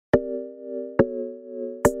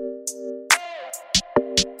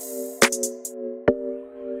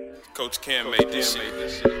Coach Cam made this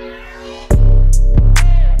shit.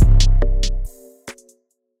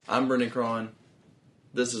 I'm Brendan Cron.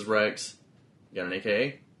 This is Rex. Got an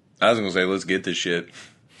AKA? I was going to say, let's get this shit.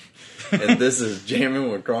 And this is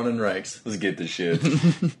Jamming with Cron and Rex. Let's get this shit.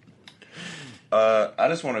 I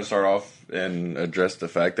just want to start off and address the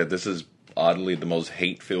fact that this is oddly the most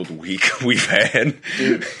hate-filled week we've had.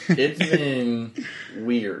 Dude, it's been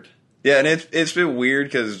weird. Yeah, and it's been weird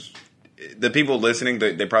because the people listening,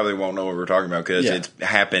 they probably won't know what we're talking about because it's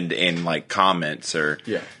happened in like comments or,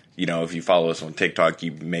 you know, if you follow us on TikTok,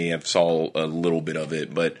 you may have saw a little bit of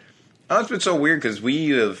it. But it's been so weird because we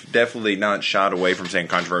have definitely not shied away from saying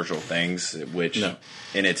controversial things, which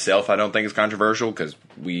in itself I don't think is controversial because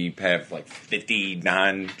we have like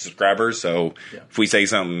 59 subscribers. So if we say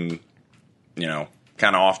something, you know,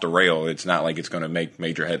 kind of off the rail, it's not like it's going to make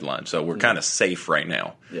major headlines. So we're kind of safe right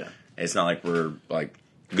now. Yeah. It's not like we're like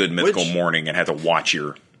Good Mythical Morning and have to watch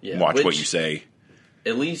what you say.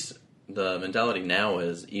 At least the mentality now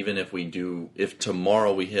is even if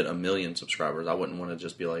tomorrow we hit 1 million subscribers, I wouldn't want to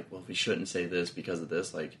just be like, well, we shouldn't say this because of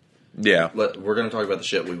this. Like, we're going to talk about the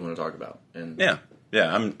shit we want to talk about. And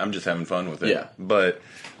I'm just having fun with it. Yeah. But,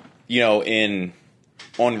 you know,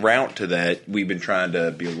 on route to that, we've been trying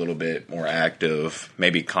to be a little bit more active,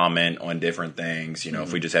 maybe comment on different things, you know,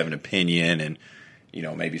 if we just have an opinion and, you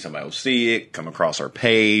know, maybe somebody will see it, come across our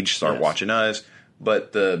page, start watching us.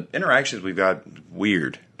 But the interactions we've got,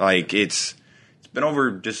 weird. Like, it's been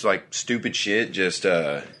over just, like, stupid shit. Just,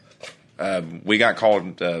 we got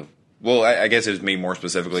called, I guess it was me more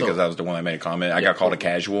specifically because I was the one that made a comment. I got called a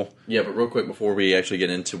casual. Yeah, but real quick before we actually get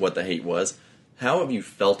into what the hate was, how have you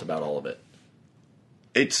felt about all of it?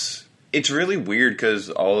 It's really weird because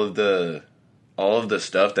all of the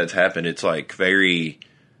stuff that's happened, it's like very,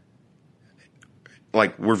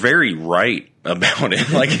 like we're very right about it.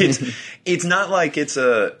 Like it's not like it's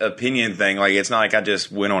a opinion thing. Like it's not like I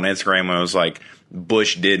just went on Instagram and I was like,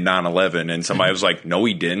 Bush did 9/11 and somebody was like, no,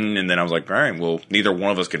 he didn't. And then I was like, all right, well, neither one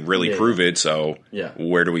of us can really prove it. So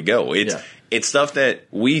where do we go? It's stuff that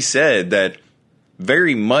we said that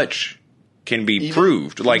very much can be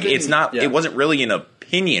proved. Like it's not, it wasn't really an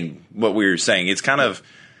opinion what we were saying. It's kind of,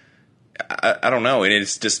 I don't know, and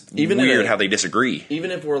it's just weird how they disagree.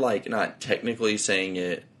 Even if we're like not technically saying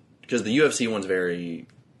it, because the UFC one's very,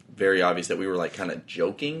 very obvious that we were like kind of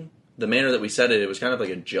joking. The manner that we said it was kind of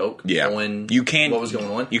like a joke. Yeah, what was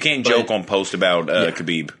going on. You can't joke on post about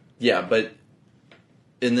Khabib. Yeah,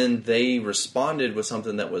 and then they responded with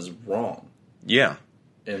something that was wrong. Yeah,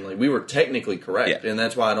 and like we were technically correct, and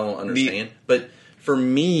that's why I don't understand. But for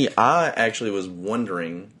me, I actually was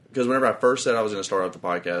wondering. Because whenever I first said I was going to start out the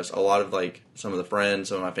podcast, a lot of like some of the friends,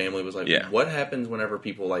 some of my family was like, "What happens whenever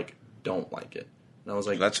people like don't like it?" And I was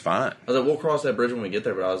like, "That's fine." I was like, "We'll cross that bridge when we get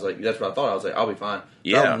there." But I was like, "That's what I thought." I was like, "I'll be fine."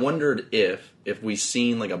 Yeah. But I wondered if we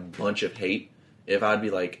seen like a bunch of hate, if I'd be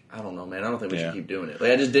like, "I don't know, man. I don't think we should keep doing it."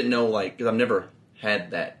 Like I just didn't know, like, because I've never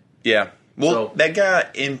had that. Yeah. Well, that guy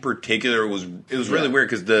in particular was really weird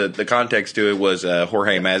because the context to it was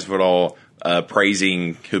Jorge Masvidal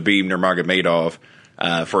praising Khabib Nurmagomedov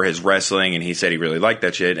for his wrestling, and he said he really liked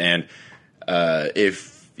that shit. And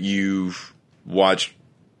if you've watched,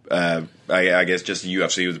 I guess, just the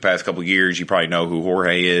UFC over the past couple of years, you probably know who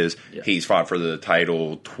Jorge is. Yeah. He's fought for the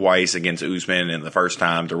title twice against Usman, and the first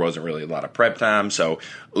time there wasn't really a lot of prep time, so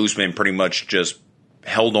Usman pretty much just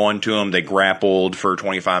held on to him. They grappled for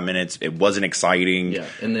 25 minutes. It wasn't exciting. Yeah,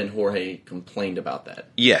 and then Jorge complained about that.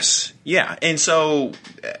 Yes. Yeah. And so,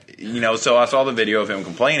 you know, so I saw the video of him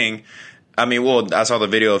complaining. I saw the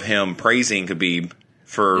video of him praising Khabib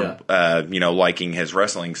for, you know, liking his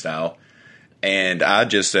wrestling style. And I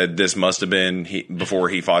just said this must have been before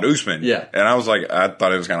he fought Usman. Yeah. And I was like, I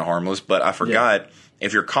thought it was kind of harmless. But I forgot,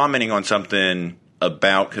 if you're commenting on something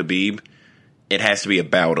about Khabib, it has to be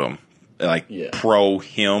about him. Like, pro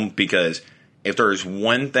him. Because if there's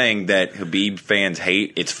one thing that Khabib fans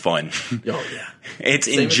hate, it's fun. Oh, yeah. It's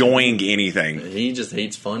enjoying anything. He just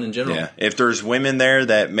hates fun in general. Yeah. If there's women there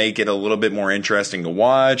that make it a little bit more interesting to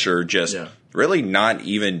watch or just really not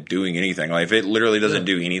even doing anything. Like, if it literally doesn't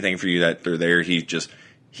do anything for you that they're there, he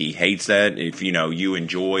hates that. If, you know, you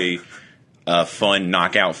enjoy fun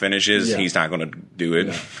knockout finishes, he's not going to do it.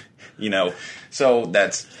 No. You know, so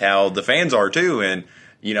that's how the fans are too. And,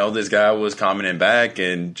 you know, this guy was commenting back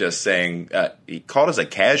and just saying, he called us a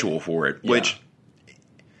casual for it, which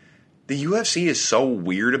the UFC is so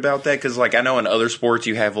weird about that. Because, like, I know in other sports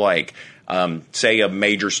you have, like, say a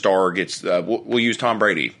major star gets, we'll use Tom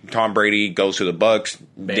Brady. Tom Brady goes to the Bucks,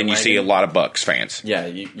 then you see a lot of Bucks fans. Yeah,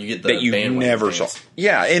 you get the that you never fans. Saw.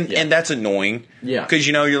 Yeah, and that's annoying. Yeah. Because,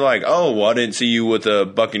 you know, you're like, oh, well, I didn't see you with the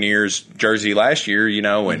Buccaneers jersey last year, you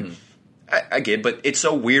know, and I get, but it's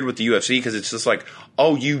so weird with the UFC because it's just like,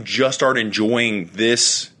 oh, you just start enjoying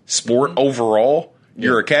this sport overall.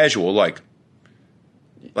 You're a casual, like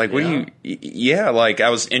what do you? Yeah, like I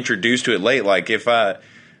was introduced to it late. Like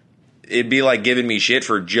it'd be like giving me shit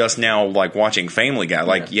for just now, like watching Family Guy.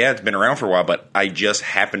 Like, it's been around for a while, but I just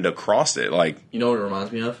happened to cross it. Like, you know what it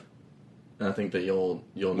reminds me of? And I think that you'll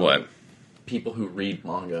know what? People who read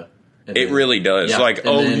manga. It really does. Yeah, like,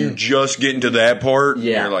 then, you just get into that part?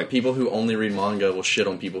 Yeah. You're like, people who only read manga will shit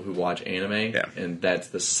on people who watch anime. Yeah. And that's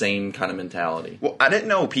the same kind of mentality. Well, I didn't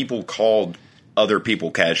know people called other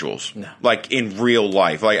people casuals. No. Like, in real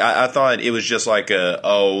life. Like, I thought it was just like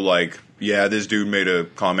this dude made a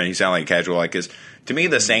comment, he sounded like casual. Like, because to me,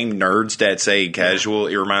 the same nerds that say casual,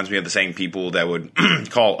 it reminds me of the same people that would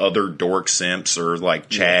call other dork simps or like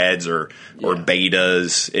chads or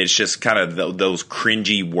betas. It's just kind of those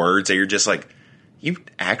cringy words that you're just like, you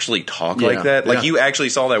actually talk like that? Like, you actually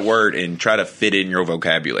saw that word and try to fit it in your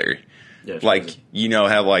vocabulary. Yeah, like, crazy. You know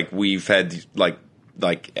how like we've had like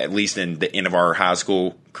at least in the end of our high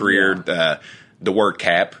school career, the word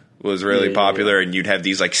cap was really popular, and you'd have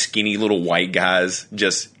these like skinny little white guys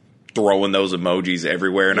just throwing those emojis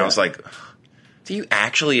everywhere, and I was like, do you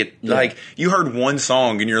actually like, you heard one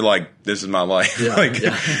song and you're like, this is my life.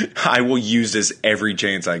 I will use this every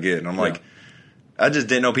chance I get. And I'm like, I just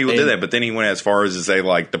didn't know people did that. But then he went as far as to say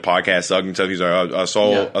like the podcast sucked and stuff. He's like, I saw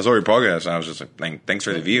your podcast, and I was just like, thanks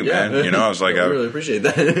for the view, man. You know, I was like, I really appreciate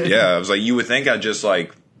that. I was like, you would think I'd just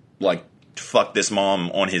like fuck this mom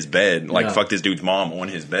on his bed, fuck this dude's mom on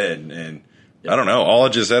his bed, and I don't know. All I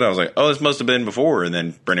just said, I was like, oh, this must have been before. And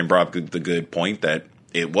then Brendan brought up the good point that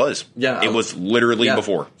it was. Yeah. It was literally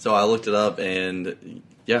before. So I looked it up, and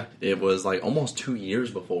it was like almost 2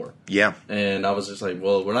 years before. Yeah. And I was just like,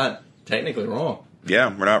 well, we're not technically wrong.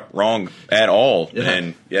 Yeah, we're not wrong at all. Yeah.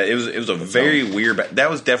 And it was a very weird.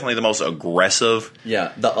 That was definitely the most aggressive.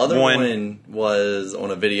 Yeah. The other one was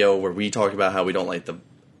on a video where we talked about how we don't like the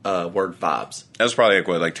word vibes. That was probably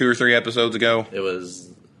like 2 or 3 episodes ago.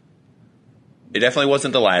 It definitely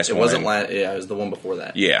wasn't the last one. It wasn't last. Yeah, it was the one before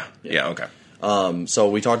that. Yeah. Okay. So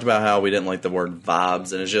we talked about how we didn't like the word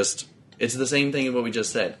vibes, and it's the same thing as what we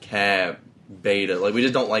just said. Cap, beta, like we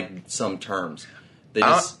just don't like some terms.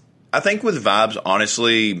 I think with vibes,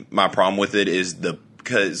 honestly, my problem with it is the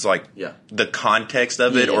context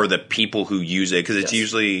of it or the people who use it, because it's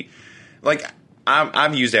usually like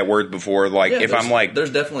I've used that word before. Like if I'm like,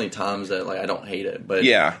 there's definitely times that like I don't hate it, but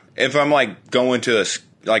if I'm like going to a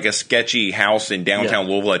sketchy house in downtown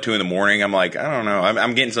Louisville at 2 a.m, I'm like, I don't know,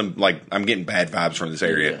 I'm getting bad vibes from this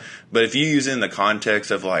area. But if you use it in the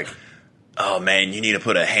context of like, oh man, you need to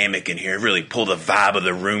put a hammock in here, really pull the vibe of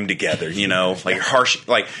the room together, you know, like harsh.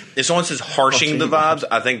 Like if someone says harshing the vibes,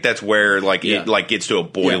 I think that's where it like gets to a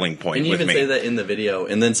boiling point. And you with even say that in the video,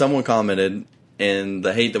 and then someone commented, and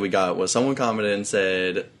the hate that we got was someone commented and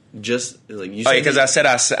said, just like you said, because I said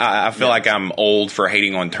I feel like I'm old for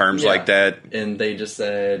hating on terms like that, and they just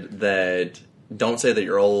said that don't say that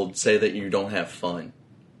you're old, say that you don't have fun.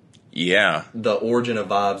 Yeah, the origin of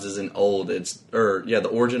vibes isn't old. The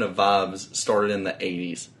origin of vibes started in the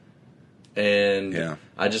 80s, and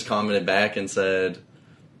I just commented back and said,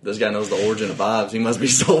 this guy knows the origin of vibes. He must be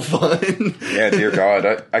so fun. Yeah, dear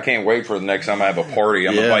God, I can't wait for the next time I have a party.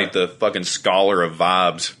 I'm gonna invite the fucking scholar of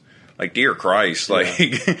vibes. Like, dear Christ, like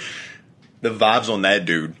the vibes on that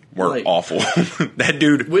dude were awful. That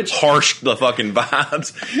dude harshed the fucking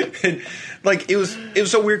vibes. And, like it was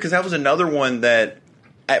so weird because that was another one that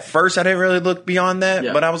at first I didn't really look beyond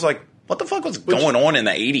that, but I was like, what the fuck was going on in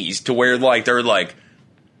the 80s to where like they're like,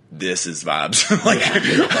 this is vibes. Like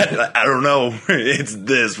I don't know, it's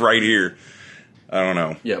this right here. I don't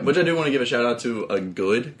know. Yeah, which I do want to give a shout out to. A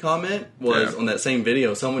good comment was on that same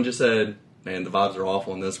video. Someone just said, man, the vibes are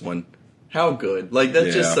awful in this one. How good. Like,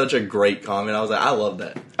 that's just such a great comment. I was like, I love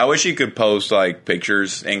that. I wish you could post, like,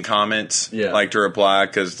 pictures and comments, like, to reply,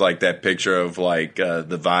 because, like, that picture of, like,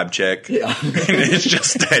 the vibe check. Yeah. And it's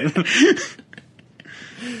just that.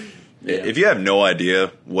 If you have no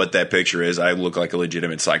idea what that picture is, I look like a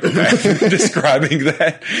legitimate psychopath describing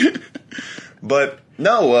that. But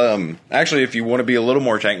no, actually, if you want to be a little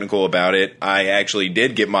more technical about it, I actually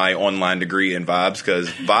did get my online degree in vibes, because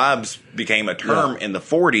vibes became a term in the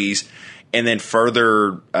 40s and then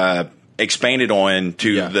further expanded on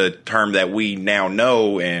to the term that we now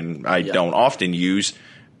know and I don't often use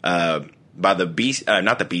by the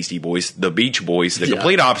not the Beastie Boys, the Beach Boys, the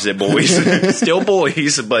complete opposite boys, still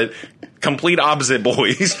boys, but complete opposite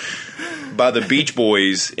boys, by the Beach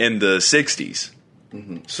Boys in the 60s.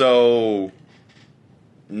 Mm-hmm. So,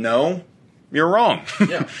 no, you're wrong.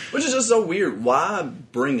 Which is just so weird. Why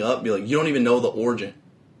bring up, be like, you don't even know the origin?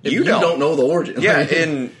 if you don't know the origin. Yeah,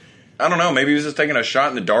 and I don't know. Maybe he was just taking a shot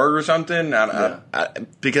in the dark or something.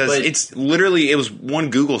 Because it's literally, it was one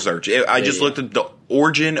Google search. I just looked at the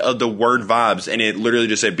origin of the word vibes, and it literally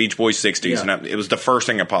just said Beach Boys 60s. And it was the first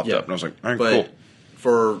thing that popped up. And I was like, all right, cool.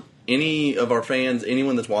 For any of our fans,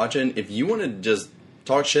 anyone that's watching, if you want to just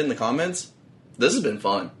talk shit in the comments, this has been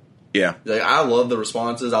fun. Yeah. Like, I love the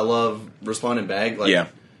responses. I love responding back. Like,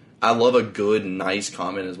 I love a good, nice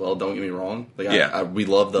comment as well. Don't get me wrong. Like, we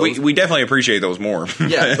love those. We definitely appreciate those more.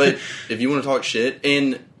 Yeah, but if you want to talk shit,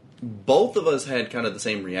 and both of us had kind of the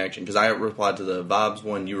same reaction, because I replied to the Vibes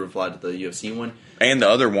one, you replied to the UFC one. And the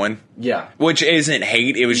other one. Yeah. Which isn't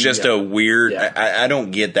hate. It was just a weird... I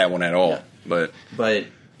don't get that one at all. Yeah. But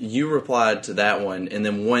you replied to that one, and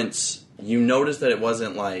then once you noticed that it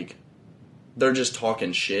wasn't like they're just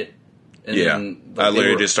talking shit. And then, like, I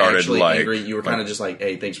literally just started like angry. You were kind of just like,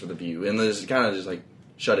 "Hey, thanks for the view," and then kind of just like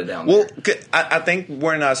shut it down. Well, I think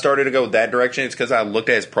when I started to go that direction, it's because I looked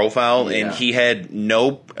at his profile and he had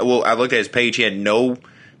no. Well, I looked at his page. He had no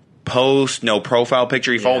post, no profile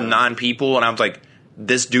picture. He followed 9 people, and I was like,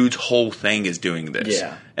 "This dude's whole thing is doing this."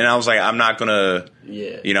 Yeah. And I was like, "I'm not gonna."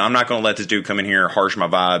 You know, I'm not gonna let this dude come in here and harsh my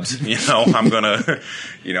vibes. You know, I'm gonna.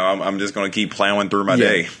 You know, I'm just gonna keep plowing through my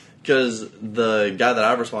day. Because the guy that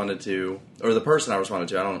I responded to, or the person I responded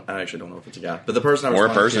to, I actually don't know if it's a guy, but the person I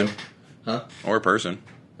responded to, or a person.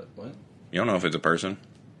 What? You don't know if it's a person.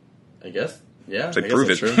 I guess. Yeah. So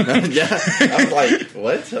prove it. True. Yeah. I was like,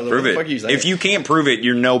 what? Prove it. Fuck are you saying? If you can't prove it,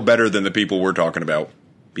 you're no better than the people we're talking about.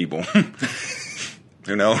 People.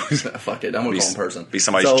 Who knows? Fuck it. I'm gonna call him person. Be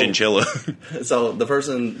somebody's chinchilla. So the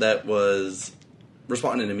person that was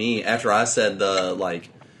responding to me after I said the like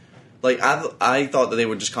I thought that they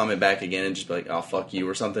would just comment back again and just be like, "Oh, fuck you"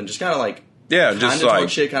 or something. Just kind of like, just talk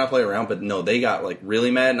shit, kind of play around. But no, they got like really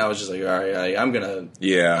mad, and I was just like, "All right, I'm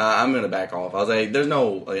gonna back off." I was like, "There's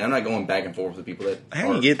no, like, I'm not going back and forth with people that." How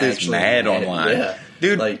do you get this mad online,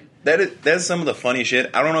 dude? Like that's some of the funny shit.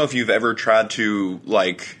 I don't know if you've ever tried to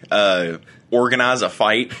like organize a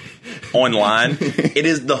fight online. It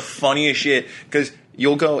is the funniest shit because.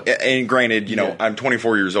 You'll go, and granted, you know, I'm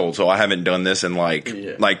 24 years old, so I haven't done this in like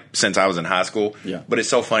since I was in high school. Yeah. But it's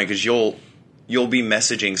so funny because you'll be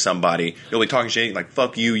messaging somebody, you'll be talking shit like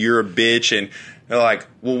 "fuck you, you're a bitch," and they're like,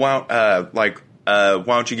 "Well, why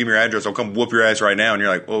don't you give me your address? I'll come whoop your ass right now." And you're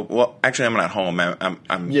like, "Well, actually, I'm not home.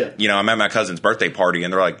 I'm you know, I'm at my cousin's birthday party,"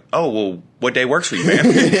 and they're like, "Oh, well, what day works for you, man?"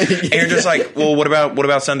 And you're just like, "Well, what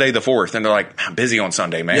about Sunday the 4th?" And they're like, "I'm busy on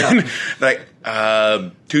Sunday, man." Like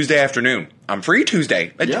Tuesday afternoon. I'm free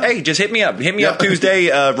Tuesday. Hey, just hit me up. Hit me up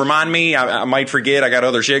Tuesday. Remind me. I might forget. I got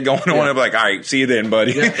other shit going on. I'm like, all right, see you then,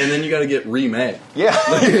 buddy. Yeah, and then you got to get re-mad. Yeah.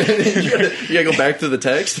 you got to go back to the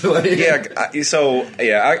text.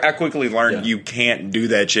 I quickly learned you can't do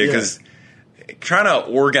that shit because trying to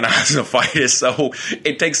organize a fight is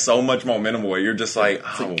it takes so much momentum away. You're just like,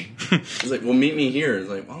 it's like, well, meet me here. It's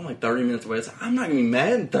like, well, I'm like 30 minutes away. It's like, I'm not going to be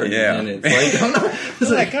mad in 30 minutes. Like, I'm not. It's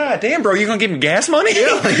like, God damn, bro, you going to give me gas money?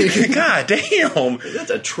 Yeah. Like, God damn. That's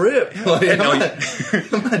a trip. Like,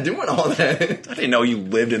 I'm not doing all that. I didn't know you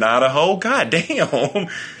lived in Idaho. God damn.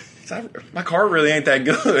 My car really ain't that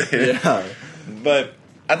good. Yeah. But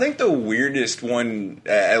I think the weirdest one,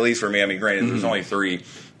 at least for me, I mean, granted, there's only 3,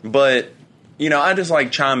 but... You know, I just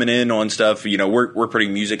like chiming in on stuff. You know, we're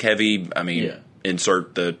pretty music heavy. I mean,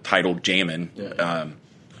 insert the title "Jammin'." Yeah.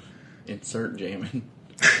 Insert jammin'.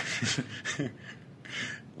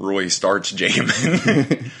 Roy starts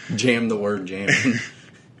jamming. Jam the word jammin'.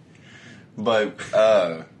 But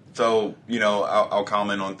so you know, I'll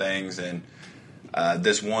comment on things, and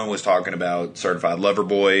this one was talking about Certified Lover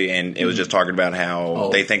Boy, and it was just talking about how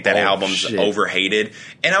they think that album's overhated.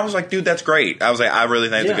 And I was like, dude, that's great. I was like, I really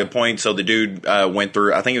think that's a good point. So the dude went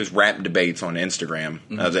through, I think it was Rap Debates on Instagram.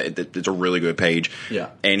 It's a really good page. Yeah.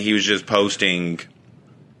 And he was just posting,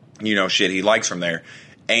 you know, shit he likes from there.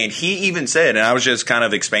 And he even said, and I was just kind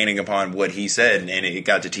of expanding upon what he said, and it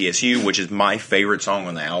got to TSU, which is my favorite song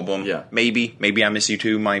on the album. Yeah. Maybe I Miss You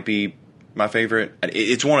Too might be my favorite.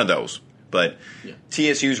 It's one of those. But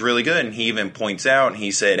TSU's really good, and he even points out, and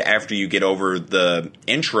he said after you get over the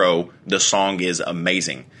intro, the song is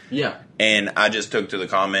amazing. Yeah. And I just took to the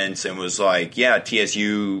comments and was like, yeah,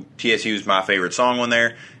 TSU's my favorite song on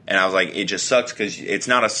there. And I was like, it just sucks because it's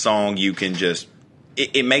not a song you can just...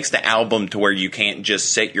 It makes the album to where you can't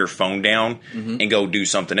just set your phone down and go do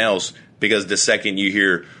something else, because the second you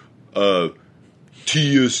hear,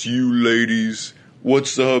 TSU ladies...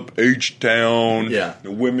 What's up, H-Town? Yeah.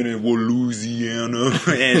 The women in Louisiana. And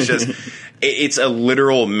it's just, it's a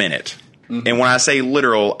literal minute. And when I say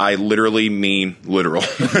literal, I literally mean literal.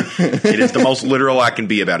 It is the most literal I can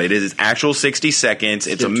be about it. It is actual 60 seconds.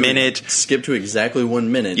 It's a minute. Skip to exactly 1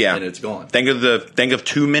 minute, and it's gone. Think of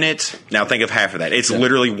 2 minutes. Now think of half of that. It's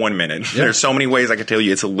literally 1 minute. There's so many ways I could tell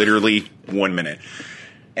you. It's literally 1 minute.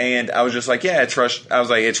 And I was just like,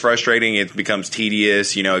 it's frustrating. It becomes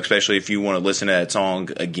tedious, especially if you want to listen to that song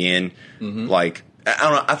again. Like, I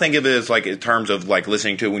don't know. I think of it as like in terms of like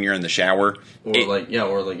listening to it when you're in the shower, or like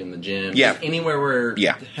in the gym, anywhere where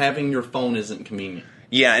having your phone isn't convenient.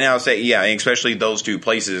 Yeah, and I would say especially those two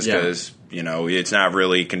places because it's not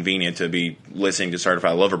really convenient to be listening to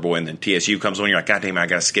Certified Lover Boy and then TSU comes on. You're like, God damn it, I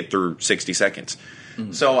got to skip through 60 seconds.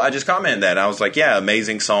 So I just commented that I was like,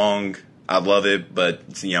 amazing song, I love it, but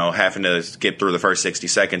having to skip through the first 60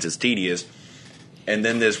 seconds is tedious. And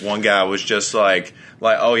then this one guy was just like,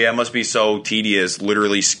 oh yeah, it must be so tedious,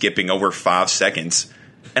 literally skipping over 5 seconds.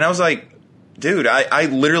 And I was like, dude, I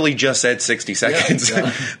literally just said 60 seconds.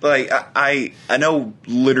 Yeah. Like, I know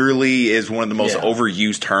literally is one of the most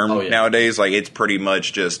overused terms nowadays. Like, it's pretty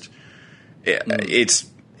much just,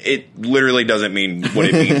 it literally doesn't mean what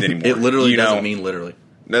it means anymore. It literally doesn't mean literally.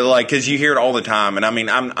 Like, because you hear it all the time, and I mean,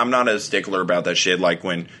 I'm not a stickler about that shit. Like,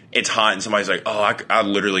 when it's hot and somebody's like, oh, I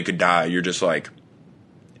literally could die, you're just like,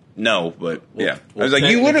 no, but I was like,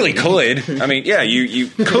 you literally could. I mean, you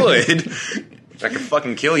could. I could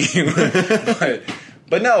fucking kill you.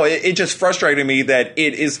 But no, it just frustrated me that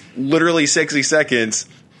it is literally 60 seconds,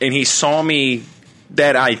 and he saw me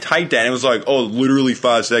that I typed that, and it was like, oh, literally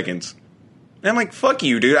 5 seconds. And I'm like, fuck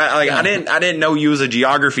you, dude. I didn't know you was a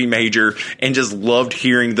geography major and just loved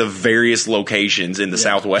hearing the various locations in the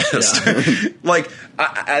Southwest. Yeah. Like,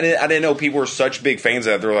 I didn't know people were such big fans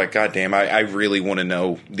of that. They're like, God damn, I really want to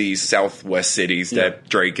know these Southwest cities that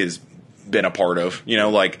Drake has been a part of.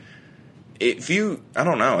 Like, I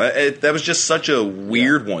don't know. That was just such a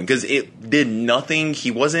weird one because it did nothing.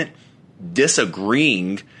 He wasn't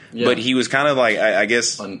disagreeing. Yeah. But he was kind of like, I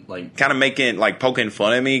guess, kind of making, like, poking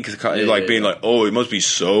fun at me, being like, oh, it must be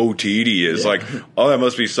so tedious. Like, oh, that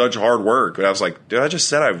must be such hard work. But I was like, dude, I just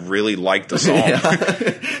said I really liked the song.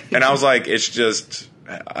 And I was like, it's just,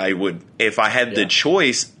 I would, if I had the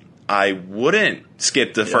choice, I wouldn't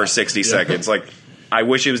skip the first 60 seconds. Like, I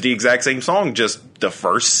wish it was the exact same song, just the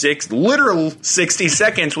first literal 60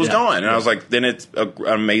 seconds was gone. And I was like, then it's an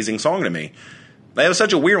amazing song to me. That was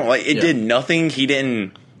such a weird one. Like, it did nothing. He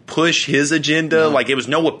didn't push his agenda. No. Like, it was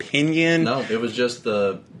no opinion. No, it was just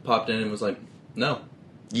popped in and was like, no.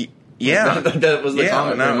 Yeah. That was the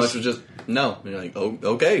comment. Pretty much was just, no. And you're like, oh,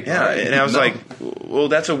 okay. Yeah, right. And I was like, well,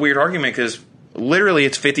 that's a weird argument because literally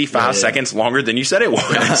it's 55 seconds longer than you said it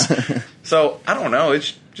was. So, I don't know.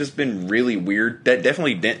 It's just been really weird. That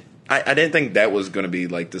definitely didn't, I didn't think that was going to be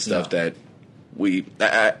like the stuff that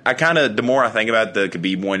I kind of, the more I think about the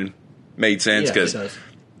Khabib one made sense because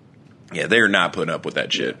they're not putting up with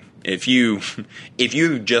that shit. If you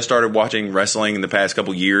just started watching wrestling in the past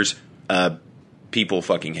couple years, people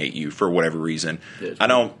fucking hate you for whatever reason. I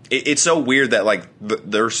don't. It's so weird that like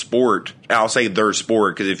their sport. I'll say their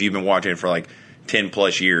sport because if you've been watching it for like 10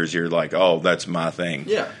 plus years, you're like, oh, that's my thing.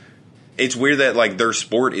 Yeah. It's weird that like their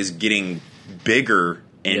sport is getting bigger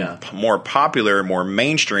and more popular, more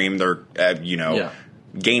mainstream. They're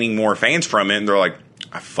gaining more fans from it, and they're like,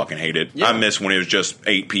 I fucking hate it. Yeah. I miss when it was just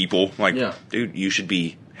 8 people. Like, dude, you should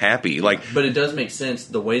be happy. Like, but it does make sense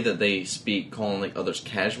the way that they speak, calling like others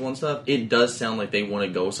casual and stuff. It does sound like they want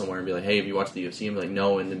to go somewhere and be like, "Hey, have you watched the UFC?" And be like,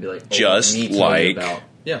 "No," and then be like, oh, just like about.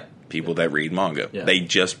 People that read manga, they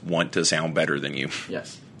just want to sound better than you.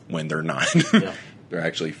 Yes, when they're not. They're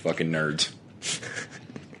actually fucking nerds.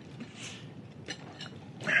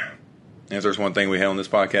 If there's one thing we have on this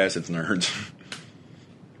podcast, it's nerds.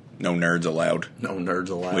 No nerds allowed. No nerds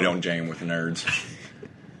allowed. We don't jam with nerds.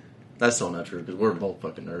 That's still not true because we're both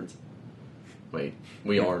fucking nerds. Wait,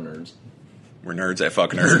 we are nerds. We're nerds that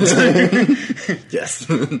fuck nerds. Yes.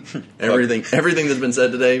 Everything that's been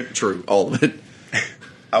said today, true. All of it.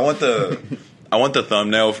 I want the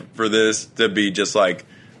thumbnail for this to be just like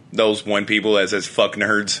those one people that says fuck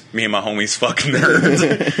nerds. Me and my homies fuck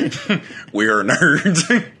nerds. We are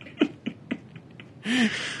nerds.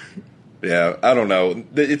 Yeah, I don't know.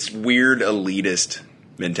 It's weird elitist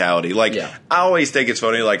mentality. Like, I always think it's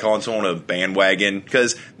funny, like, calling someone a bandwagon,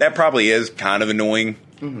 because that probably is kind of annoying.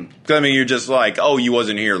 Because, I mean, you're just like, oh, you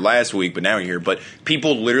wasn't here last week, but now you're here. But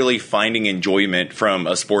people literally finding enjoyment from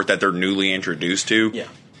a sport that they're newly introduced to. Yeah.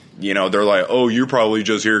 You know, they're like, oh, you're probably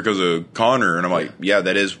just here because of Connor. And I'm like, yeah,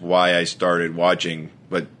 that is why I started watching.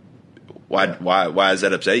 But why does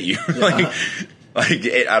that upset you?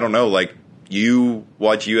 I don't know, like, you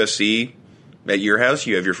watch UFC at your house,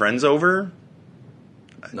 you have your friends over,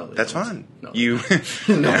 No, they that's don't. fine. No, You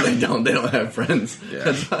no, they don't. They don't have friends.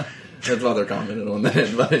 Yeah. That's why they're commenting on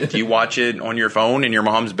that. But Do you watch it on your phone in your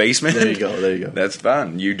mom's basement? There you go. That's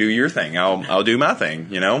fine. You do your thing. I'll do my thing.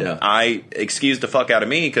 You know, Yeah. I excuse the fuck out of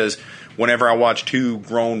me because whenever I watch two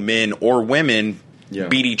grown men or women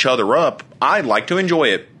beat each other up, I like to enjoy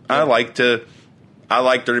it. Yeah. I like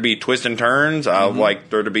there to be twists and turns. I like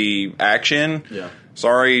there to be action. Yeah.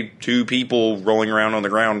 Sorry, two people rolling around on the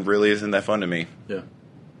ground really isn't that fun to me. Yeah.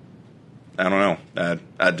 I don't know.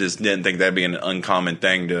 I just didn't think that'd be an uncommon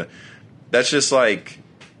thing to. That's just like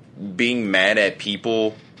being mad at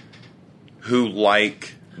people who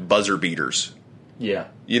like buzzer beaters. Yeah.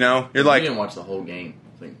 You know? You're like... You didn't watch the whole game.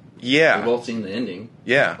 Yeah. We've all seen the ending.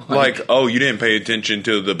 Yeah. Like, oh, you didn't pay attention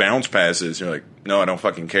to the bounce passes. You're like, no, I don't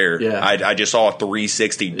fucking care. Yeah. I just saw a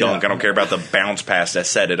 360 dunk. Yeah. I don't care about the bounce pass that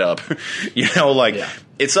set it up. You know, like,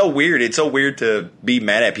 it's so weird. It's so weird to be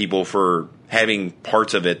mad at people for having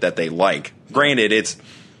parts of it that they like. Granted, it's...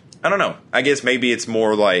 I don't know. I guess maybe it's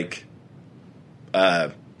more like...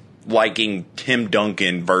 liking Tim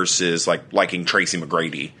Duncan versus like liking Tracy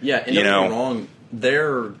McGrady. Yeah, and don't get me wrong,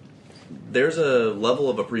 there's a level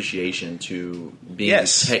of appreciation to being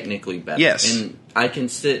technically better. Yes. And I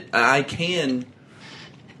can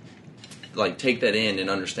like take that in and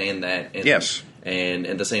understand that. And, yes. And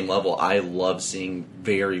at the same level, I love seeing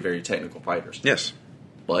very, very technical fighters. Yes.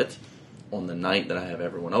 But on the night that I have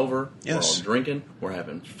everyone over, we're all drinking, we're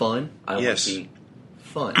having fun. I want to see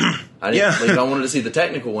fun. I didn't, if I wanted to see the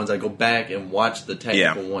technical ones, I'd go back and watch the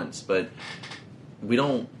technical ones. But we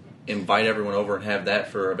don't invite everyone over and have that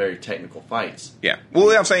for a very technical fights. Yeah.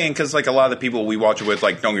 Well, I'm saying because like a lot of the people we watch it with,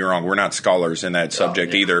 like, don't get me wrong, we're not scholars in that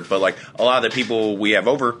subject either. But like a lot of the people we have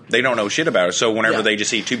over, they don't know shit about it. So whenever they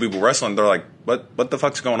just see two people wrestling, they're like, "What the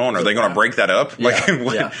fuck's going on? Are they going to break that up? Like,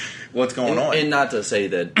 what's going on?" And not to say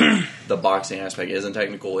that the boxing aspect isn't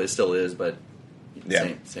technical, it still is, but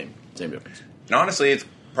same difference. And honestly, it's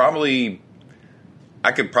probably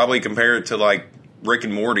I could probably compare it to like Rick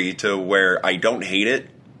and Morty, to where I don't hate it,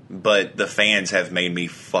 but the fans have made me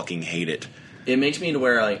fucking hate it. It makes me to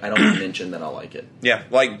where like I don't mention that I like it. Yeah,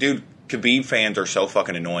 like, dude, Khabib fans are so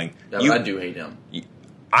fucking annoying. I do hate him.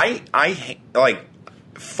 I like,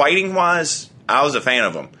 fighting wise, I was a fan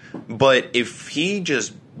of him, but if he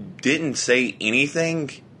just didn't say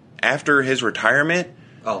anything after his retirement,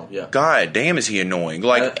 oh yeah, god damn, is he annoying?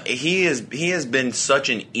 Like, he has been such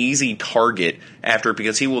an easy target after,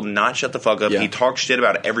 because he will not shut the fuck up. He talks shit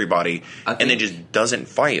about everybody and then just doesn't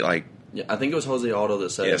fight. Like, I think it was Jose Aldo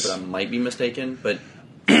that said it, but I might be mistaken. But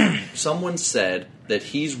someone said that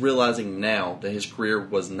he's realizing now that his career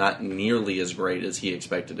was not nearly as great as he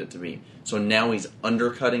expected it to be. So now he's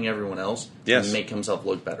undercutting everyone else to make himself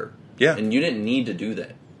look better. Yeah, and you didn't need to do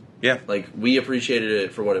that. Yeah. Like, we appreciated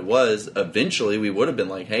it for what it was. Eventually, we would have been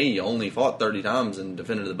like, hey, you only fought 30 times and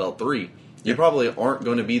defended the belt 3. You probably aren't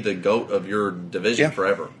going to be the GOAT of your division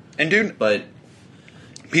forever. And, dude, but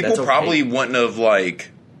people probably wouldn't have,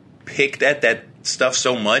 like, picked at that stuff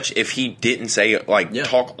so much if he didn't say, like,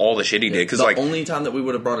 talk all the shit he did. 'Cause, the like, only time that we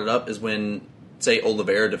would have brought it up is when, say,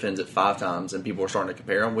 Oliveira defends it 5 times and people were starting to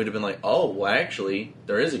compare him. We'd have been like, oh, well, actually,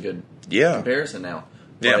 there is a good comparison now.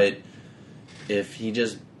 But if he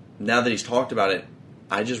just... Now that he's talked about it,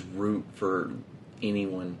 I just root for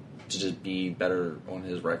anyone to just be better on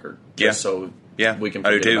his record. Just so we can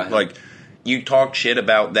I do forget too. about him. Like, you talk shit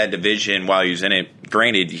about that division while he was in it.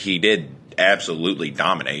 Granted, he did absolutely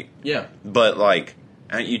dominate. Yeah. But, like,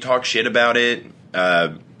 you talk shit about it.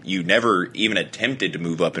 You never even attempted to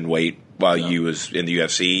move up in weight while you was in the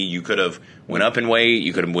UFC. You could have went up in weight.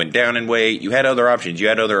 You could have went down in weight. You had other options. You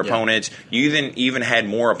had other opponents. You even had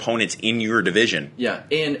more opponents in your division. Yeah,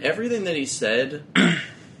 and everything that he said,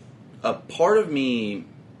 a part of me...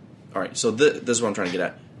 All right, so this is what I'm trying to get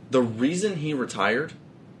at. The reason he retired,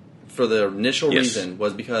 for the initial reason,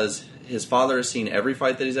 was because his father has seen every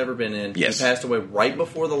fight that he's ever been in. He passed away right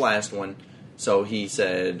before the last one. So he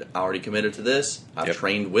said, I already committed to this. I've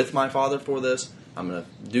trained with my father for this. I'm going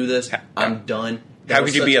to do this. I'm done. How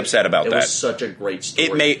could you be upset about that? It was such a great story.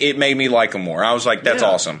 It made me like him more. I was like, that's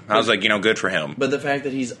awesome. I was like, good for him. But the fact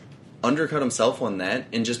that he's undercut himself on that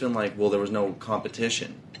and just been like, well, there was no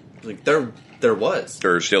competition. Like, there was.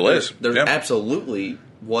 There still is. There absolutely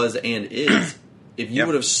was and is. If you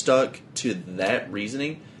would have stuck to that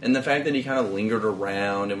reasoning, and the fact that he kind of lingered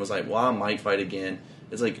around and was like, well, I might fight again,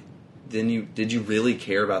 it's like, did you really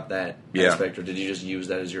care about that aspect, or did you just use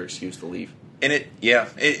that as your excuse to leave? And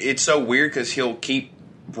it's so weird because he'll keep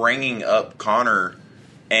bringing up Conor,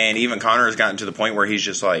 and even Conor has gotten to the point where he's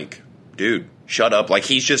just like, dude, shut up. Like,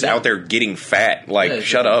 he's just out there getting fat. Like,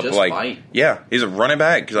 shut up. Like, fight. Yeah, he's a running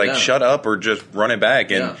back. Like, shut up or just run it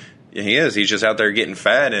back. And he is. He's just out there getting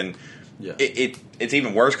fat. And it's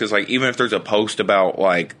even worse because, like, even if there's a post about,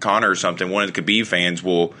 like, Conor or something, one of the Khabib fans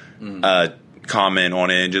will comment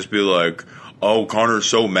on it and just be like, oh, Conor's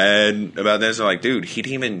so mad about this. I'm like, dude, he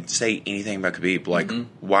didn't even say anything about Khabib. Like,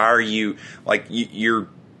 why are you, like, you're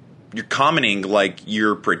commenting like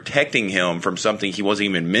you're protecting him from something he wasn't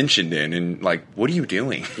even mentioned in. And, like, what are you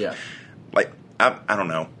doing? Yeah. Like, I don't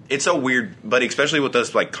know. It's so weird, but especially with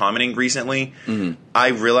us, like, commenting recently, I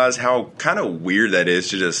realize how kind of weird that is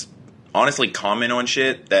to just honestly comment on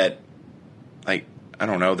shit that, like, I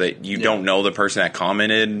don't know, that you don't know the person that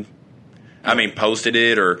commented. I mean, posted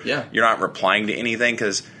it, or you're not replying to anything.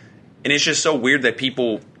 And it's just so weird that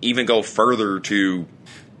people even go further to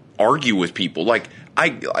argue with people. Like,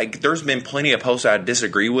 there's been plenty of posts I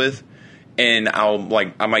disagree with, and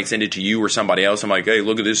I might send it to you or somebody else. I'm like, hey,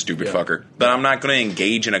 look at this stupid fucker. But I'm not going to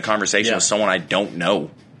engage in a conversation with someone I don't know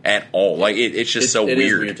at all. Like, it's just so weird. It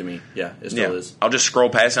is weird to me. Yeah, it still is. I'll just scroll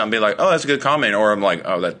past it and be like, oh, that's a good comment. Or I'm like,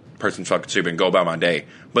 oh, that person's fucking stupid, and go about my day.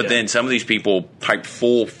 But then some of these people type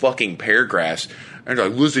full fucking paragraphs and they're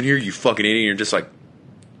like, listen here, you fucking idiot. And you're just like,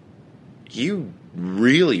 you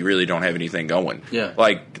really, really don't have anything going. Yeah.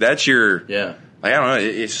 Like, that's your... Yeah. Like, I don't know.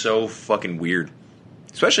 It's so fucking weird.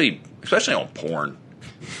 Especially on porn.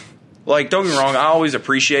 Like, don't get me wrong, I always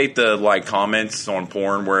appreciate the, like, comments on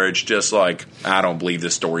porn where it's just like, I don't believe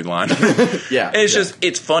this storyline. It's just,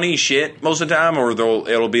 it's funny shit most of the time, or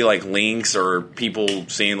it'll be, like, links or people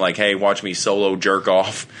seeing, like, hey, watch me solo jerk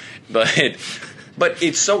off. But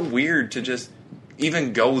it's so weird to just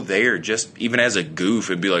even go there, just even as a goof,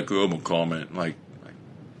 and be like, oh, I'm gonna comment. Like,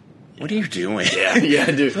 what are you doing? Yeah,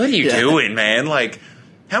 dude. What are you doing, man? Like,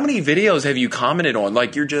 how many videos have you commented on?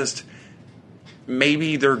 Like, you're just...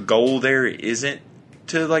 Maybe their goal there isn't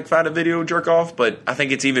to, like, find a video jerk off, but I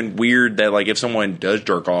think it's even weird that, like, if someone does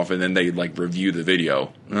jerk off and then they, like, review the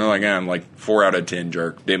video, and they're like, I'm like 4 out of 10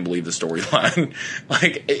 jerk, didn't believe the storyline.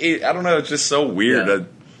 Like, I don't know, it's just so weird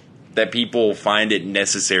that people find it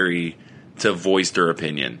necessary to voice their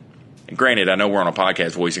opinion. And granted, I know we're on a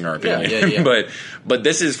podcast voicing our opinion, but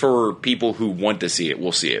this is for people who want to see it.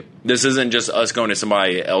 We'll see it. This isn't just us going to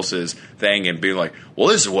somebody else's thing and being like, well,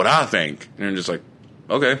 this is what I think. And I'm just like,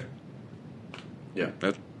 okay. Yeah.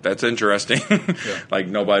 That's interesting. Like,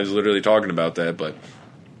 nobody's literally talking about that, but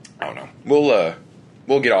I don't know.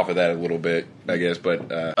 We'll get off of that a little bit, I guess.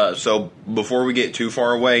 But so before we get too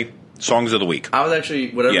far away, songs of the week. I was actually,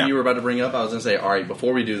 whatever you were about to bring up, I was going to say, all right,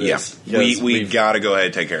 before we do this. We got to go ahead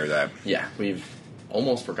and take care of that. Yeah, we've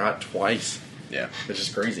almost forgot twice. Yeah. Which is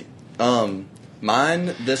crazy.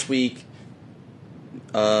 Mine this week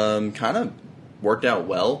kind of worked out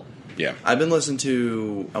well. Yeah. I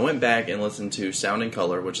went back and listened to Sound and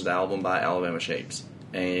Color, which is the album by Alabama Shakes,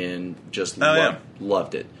 and just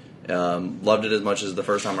loved it. Loved it as much as the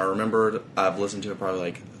first time I remembered. I've listened to it probably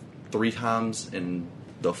like 3 times in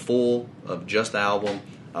the full of just the album.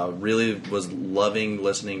 I really was loving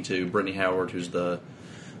listening to Brittany Howard, who's the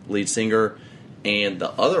lead singer. And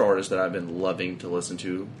the other artist that I've been loving to listen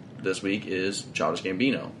to this week is Childish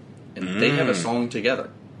Gambino. And they have a song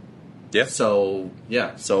together. Yeah. So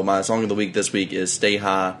my song of the week this week is Stay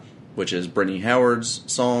High, which is Brittany Howard's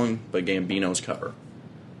song, but Gambino's cover.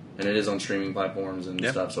 And it is on streaming platforms and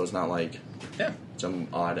stuff, so it's not like some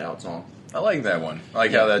odd out song. I like that one. I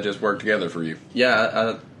like how that just worked together for you.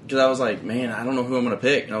 Yeah, because I was like, man, I don't know who I'm going to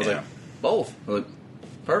pick. And I was like, both. I was like,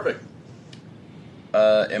 perfect.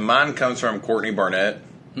 And mine comes from Courtney Barnett.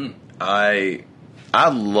 I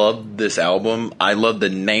love this album. I love the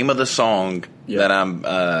name of the song that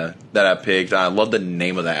I picked. I love the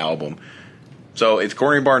name of the album. So it's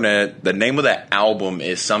Courtney Barnett. The name of the album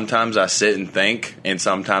is Sometimes I Sit and Think, and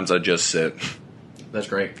Sometimes I Just Sit. That's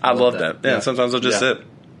great. I love that. Yeah, sometimes I'll just sit.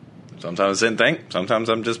 Sometimes I sit and think. Sometimes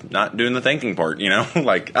I'm just not doing the thinking part, you know?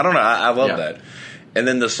 Like, I don't know. I love that. And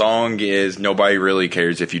then the song is Nobody Really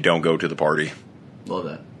Cares If You Don't Go to the Party. Love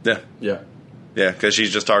that. Yeah. Yeah. Yeah, because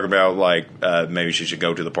she's just talking about, like, maybe she should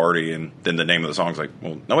go to the party, and then the name of the song's like,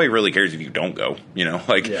 well, nobody really cares if you don't go, you know?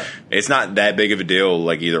 Like, it's not that big of a deal,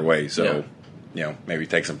 like, either way. So, you know, maybe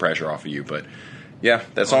take some pressure off of you. But, yeah,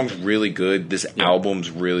 that song's really good. This album's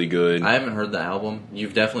really good. I haven't heard the album.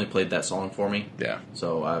 You've definitely played that song for me. Yeah.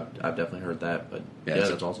 So I've definitely heard that. But,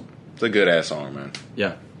 that's awesome. It's a good-ass song, man.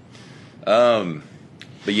 Yeah.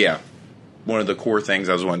 But, yeah, one of the core things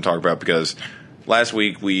I was wanting to talk about, because last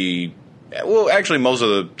week actually, most of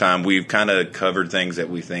the time we've kind of covered things that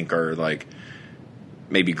we think are, like,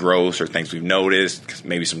 maybe gross or things we've noticed,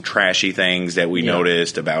 maybe some trashy things that we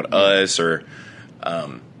noticed about us, or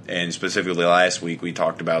and specifically last week we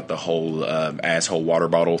talked about the whole asshole water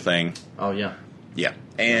bottle thing. Oh yeah, yeah.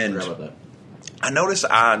 And I forgot about that. I noticed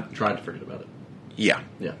I tried to forget about it. Yeah.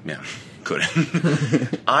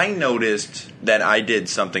 Couldn't. I noticed that I did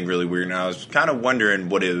something really weird, and I was kind of wondering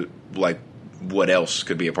what else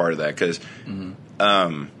could be a part of that, because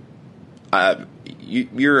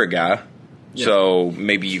you're a guy, so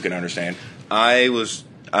maybe you can understand. I was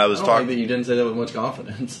talking. Like that you didn't say that with much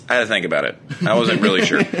confidence. I had to think about it. I wasn't really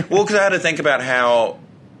sure. Well, because I had to think about how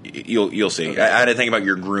you'll see. Okay. I had to think about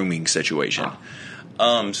your grooming situation.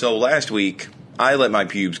 So last week I let my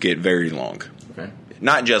pubes get very long. Okay.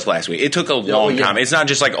 Not just last week. It took a long time. It's not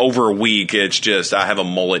just like over a week. It's just I have a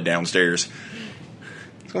mullet downstairs.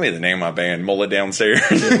 It's going to be the name of my band, Mullet Downstairs.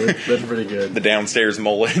 Yeah, that's pretty good. The downstairs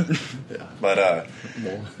mullet. Yeah. But,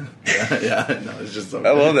 yeah. No, it's just so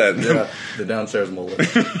I love that. Yeah, the downstairs mullet.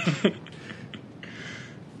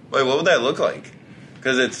 Wait, what would that look like?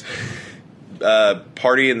 Because it's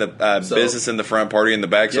party in the business in the front, party in the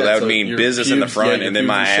back. So that would mean business pubes, in the front, and then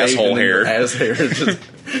my asshole hair. Ass hair. Just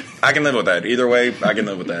I can live with that. Either way, I can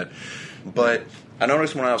live with that. But I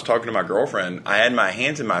noticed when I was talking to my girlfriend, I had my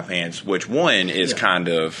hands in my pants, which one is kind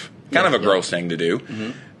of a gross thing to do.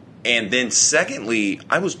 Mm-hmm. And then secondly,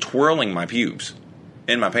 I was twirling my pubes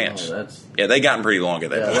in my pants. They gotten pretty long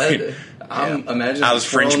at that point. I'm imagining I was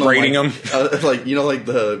French braiding them. Like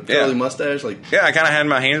the curly mustache. Like I kind of had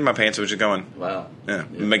my hands in my pants, which is going. Wow. Yeah,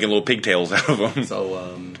 making little pigtails out of them. So,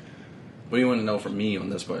 what do you want to know from me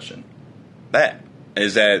on this question?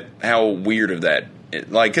 Is that how weird of that?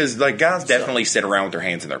 Because guys definitely sit around with their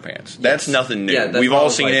hands in their pants. That's nothing new. Yeah, we've all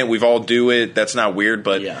seen it. We've all do it. That's not weird,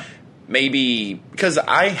 but maybe because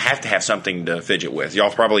I have to have something to fidget with. Y'all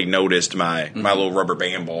probably noticed my little rubber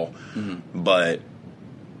band ball, but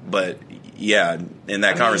yeah. In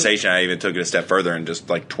that conversation, I even took it a step further and just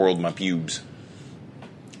twirled my pubes.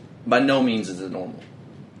 By no means is it normal.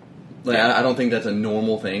 I don't think that's a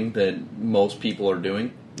normal thing that most people are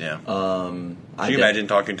doing. Yeah. Can you imagine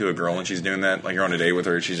talking to a girl and she's doing that? Like you're on a date with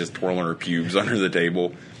her and she's just twirling her pubes under the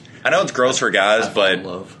table. I know it's gross for guys,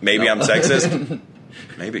 but maybe I'm sexist.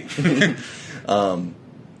 Maybe. But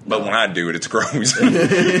when I do it, it's gross.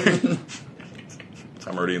 I'm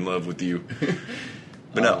already in love with you.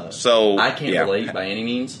 But no, so I can't relate by any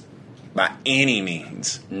means. By any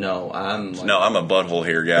means. No, I'm a butthole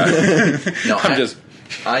hair guy.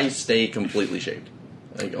 I stay completely shaved.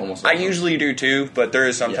 Almost. I usually do too, but there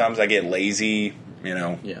is sometimes I get lazy. Maybe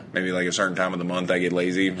a certain time of the month I get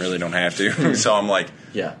lazy. Really don't have to. So I'm like,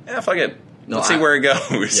 fuck it. Let's see where it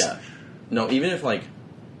goes. Yeah. No, even if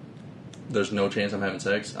there's no chance I'm having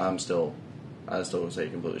sex, I still would say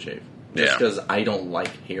completely shave. Just because I don't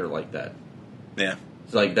like hair like that. Yeah.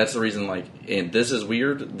 So, that's the reason. And this is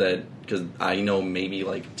weird because I know maybe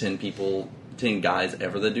 10 guys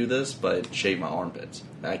ever that do this, but shave my armpits.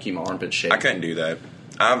 I keep my armpits shaved. I couldn't do that.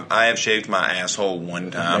 I have shaved my asshole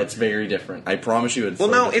one time. That's very different. I promise you it's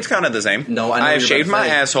it's kind of the same. No, I know have shaved my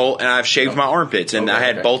asshole and I've shaved my armpits, and I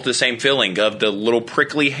had both the same feeling of the little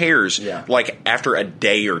prickly hairs after a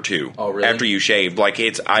day or two. Oh, really? After you shave.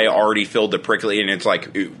 I already filled the prickly and it's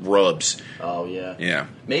it rubs. Oh, yeah. Yeah.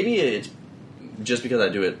 Maybe it's just because I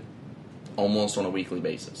do it almost on a weekly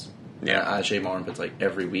basis. Yeah. I shave my armpits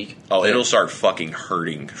every week. Oh, it'll start fucking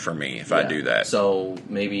hurting for me if I do that. So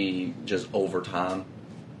maybe just over time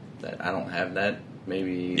that I don't have that.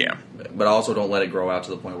 Maybe. Yeah. But I also don't let it grow out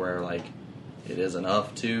to the point where it is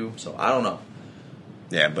enough to. So I don't know.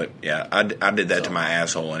 Yeah, but I did that to my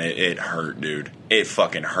asshole and it hurt, dude. It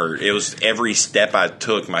fucking hurt. It was every step I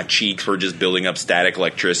took, my cheeks were just building up static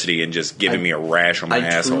electricity and just giving me a rash on my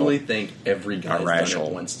asshole. I truly think every guy's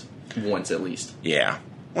done it once at least. Yeah.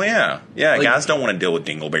 Well, yeah. Guys don't want to deal with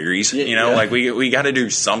dingleberries. We got to do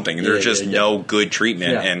something. There's just no good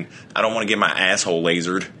treatment, and I don't want to get my asshole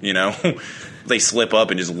lasered. They slip up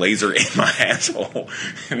and just laser in my asshole,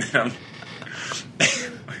 and then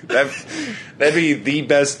that'd be the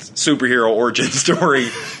best superhero origin story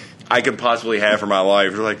I could possibly have for my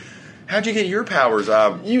life. You're how'd you get your powers?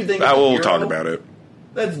 You think I will talk about it.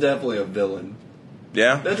 That's definitely a villain.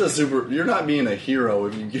 Yeah? That's you're not being a hero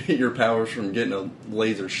if you get your powers from getting a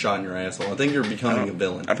laser shot in your asshole. I think you're becoming a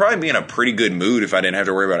villain. I'd probably be in a pretty good mood if I didn't have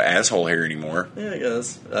to worry about asshole hair anymore. Yeah, I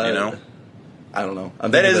guess. I don't know. I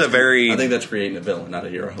think that's creating a villain, not a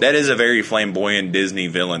hero. That is a very flamboyant Disney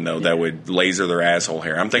villain, though, that would laser their asshole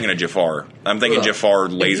hair. I'm thinking of Jafar. Jafar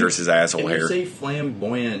lasers his asshole hair. If you say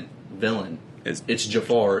flamboyant villain, it's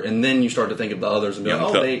Jafar, and then you start to think of the others and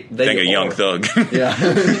go, they think of Young Thug. Yeah.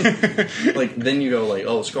 Then you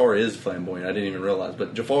go Scar is flamboyant. I didn't even realize.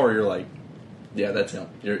 But Jafar, you're that's him.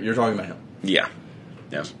 You're talking about him. Yeah.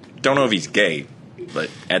 Yes. Don't know if he's gay. But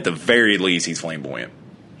at the very least, he's flamboyant.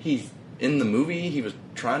 He's in the movie. He was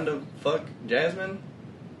trying to fuck Jasmine.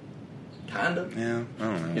 Kind of. Yeah, I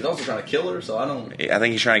don't know. He's also trying to kill her, so I don't. I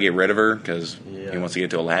think he's trying to get rid of her because he wants to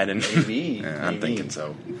get to Aladdin. Maybe. I'm thinking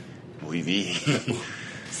so. Oui, oui.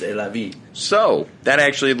 C'est la vie. So that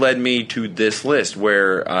actually led me to this list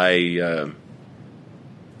where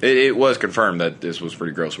it was confirmed that this was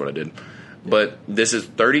pretty gross what I did. But this is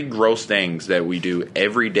 30 gross things that we do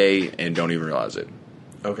every day and don't even realize it.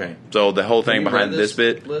 Okay. So the whole thing behind this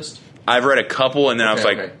bit, list? I've read a couple, and then I was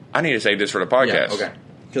like, I need to save this for the podcast. Yeah, okay.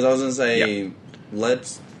 Because I was going to say,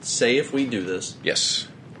 let's say if we do this. Yes.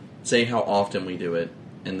 Say how often we do it,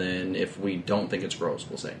 and then if we don't think it's gross,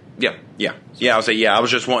 we'll say. Yeah. I'll say, I was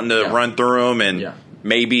just wanting to run through them and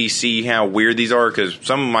maybe see how weird these are, because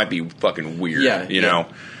some of them might be fucking weird, you know?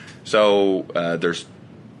 So there's...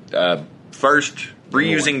 First,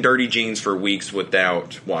 reusing dirty jeans for weeks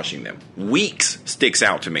without washing them. Weeks sticks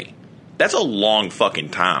out to me. That's a long fucking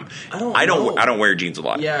time. I don't wear jeans a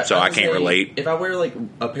lot, so I can't relate. If I wear like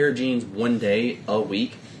a pair of jeans one day a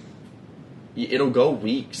week, it'll go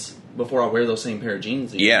weeks before I wear those same pair of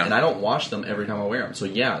jeans again. Yeah, and I don't wash them every time I wear them. So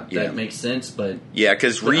that makes sense. But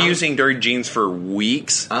because reusing dirty jeans for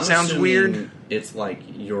weeks sounds weird. It's like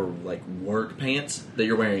your work pants that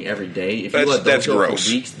you're wearing every day. If you let those go for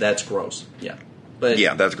weeks, that's gross. Yeah, but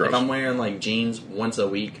that's gross. If I'm wearing like jeans once a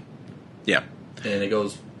week, and it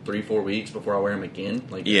goes 3-4 weeks before I wear them again,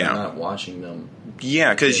 I'm not washing them.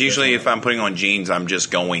 Yeah, because usually if I'm putting on jeans, I'm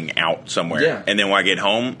just going out somewhere, and then when I get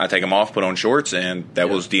home, I take them off, put on shorts, and that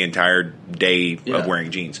was the entire day of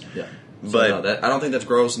wearing jeans. Yeah, but I don't think that's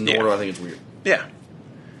gross, nor do I think it's weird. Yeah.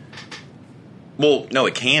 Well, no,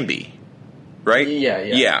 it can be. Right?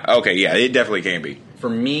 Yeah. Okay, it definitely can be. For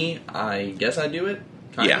me, I guess I do it,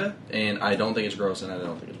 kinda, and I don't think it's gross, and I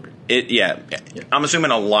don't think it's weird. I'm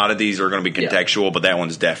assuming a lot of these are going to be contextual, but that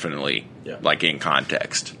one's definitely, in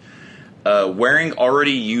context. Wearing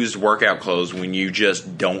already used workout clothes when you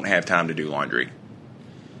just don't have time to do laundry.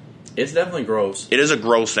 It's definitely gross. It is a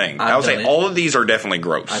gross thing. I would say all of these are definitely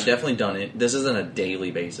gross. I've definitely done it. This isn't a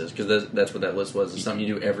daily basis, because that's what that list was. It's something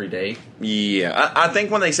you do every day. Yeah. I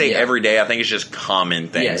think when they say every day, I think it's just common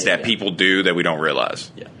things that people do that we don't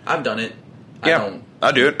realize. Yeah. I've done it.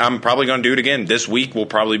 I do it. I'm probably going to do it again. This week will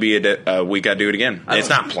probably be a week I do it again. It's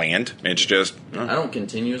not planned. It's just... I don't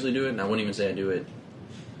continuously do it, and I wouldn't even say I do it.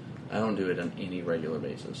 I don't do it on any regular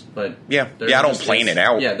basis. But I don't plan it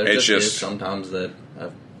out. Yeah, there's just sometimes that...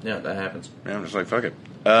 that happens. Yeah, I'm just like, fuck it.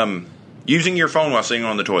 Using your phone while sitting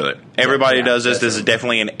on the toilet. Everybody does this. This is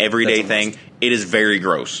definitely an everyday thing. It is very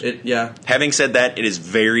gross. Having said that, it is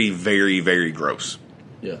very, very, very gross.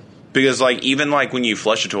 Yeah. Because, even when you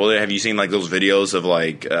flush a toilet, have you seen, those videos of,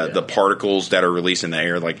 the particles that are released in the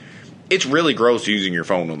air? It's really gross using your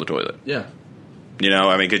phone on the toilet. Yeah. You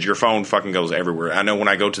know, because your phone fucking goes everywhere. I know when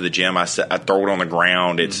I go to the gym, I throw it on the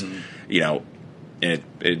ground. It's,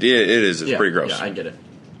 it is pretty gross. Yeah, I get it.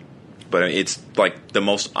 But it's the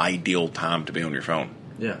most ideal time to be on your phone.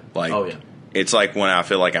 Yeah. It's when I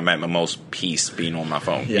feel like I'm at my most peace being on my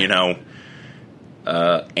phone, you know?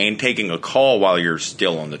 And taking a call while you're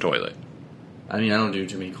still on the toilet. I mean, I don't do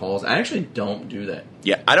too many calls. I actually don't do that.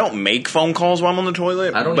 Yeah, I don't make phone calls while I'm on the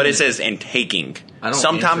toilet, it says and taking.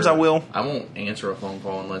 Sometimes I will. I won't answer a phone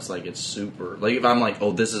call unless it's super... if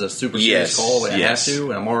I'm this is a super serious call, I have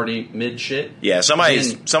to, and I'm already mid-shit. Yeah,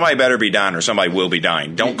 somebody better be dying or somebody will be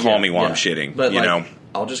dying. Don't call me while I'm shitting, but, know.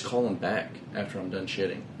 I'll just call them back after I'm done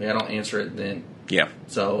shitting. I don't answer it then. Yeah.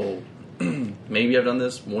 So, maybe I've done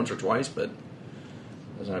this once or twice, but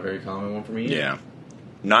that's not a very common one for me. Yeah.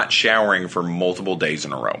 Not showering for multiple days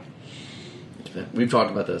in a row. We've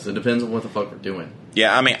talked about this. It depends on what the fuck we're doing.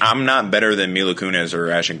 Yeah, I mean, I'm not better than Mila Kunis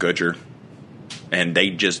or Ashton Kutcher. And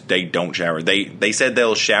they don't shower. They said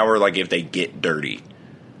they'll shower if they get dirty.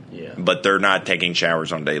 Yeah. But they're not taking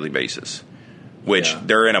showers on a daily basis. Which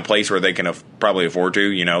they're in a place where they can probably afford to.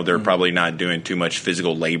 You know, they're probably not doing too much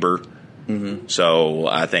physical labor. Mm-hmm. So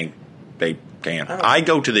I think they can. I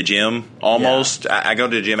go to the gym almost. Yeah. I go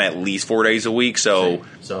to the gym at least 4 days a week. So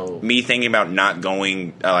me thinking about not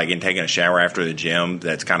going and taking a shower after the gym,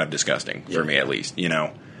 that's kind of disgusting for me at least. You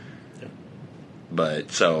know. Yeah.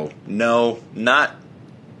 But no, not.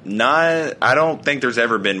 I don't think there's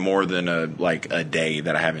ever been more than a day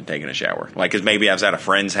that I haven't taken a shower. Because maybe I was at a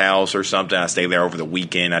friend's house or something. I stayed there over the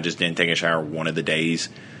weekend. I just didn't take a shower one of the days.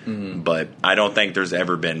 Mm-hmm. But I don't think there's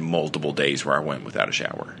ever been multiple days where I went without a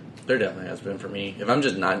shower. There definitely has been for me. If I'm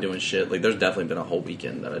just not doing shit, there's definitely been a whole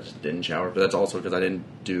weekend that I just didn't shower. But that's also because I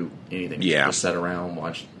didn't do anything. Yeah. Just sat around,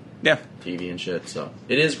 watch TV and shit. So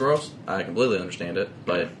it is gross. I completely understand it.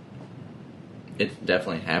 But it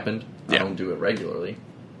definitely happened. I don't do it regularly.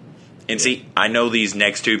 And see, I know these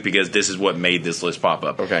next two because this is what made this list pop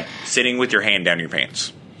up. Okay. Sitting with your hand down your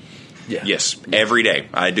pants. Yeah. Yes, every day.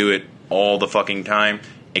 I do it all the fucking time,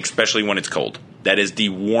 especially when it's cold. That is the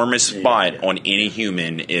warmest spot on any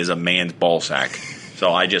human is a man's ball sack.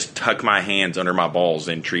 So I just tuck my hands under my balls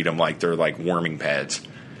and treat them like they're like warming pads.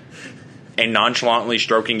 And nonchalantly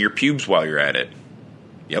stroking your pubes while you're at it.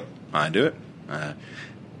 Yep, I do it.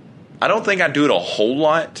 I don't think I do it a whole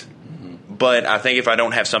lot, but I think if I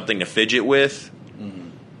don't have something to fidget with,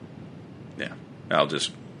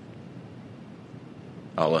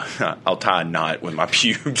 I'll tie a knot with my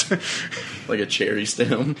pubes. Like a cherry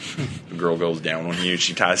stem. The girl goes down on you.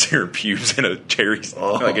 She ties her pubes in a cherry,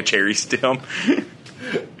 like a cherry stem.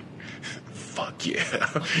 Fuck yeah.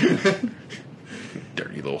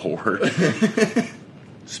 Dirty little whore.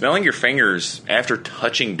 Smelling your fingers after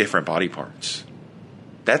touching different body parts.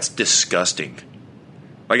 That's disgusting.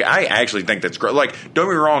 Like, I actually think that's gross. Like, don't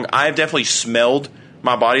get me wrong, I've definitely smelled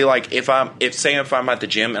my body. Like, if I'm at the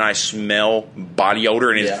gym and I smell body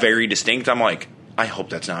odor and it's very distinct, I'm like, I hope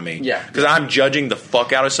that's not me. Yeah. Because I'm judging the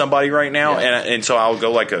fuck out of somebody right now, and so I'll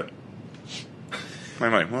go like I'm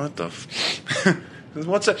like, what the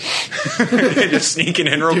what's that? Just sneaking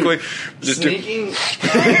in real quick. Just sneaking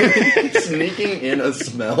in a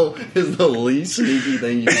smell is the least sneaky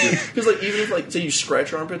thing you can do. Because, like, even if, like, say you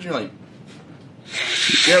scratch your armpit, you're like,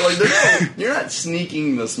 you're not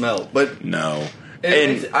sneaking the smell. But no.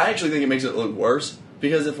 And I actually think it makes it look worse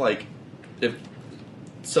because if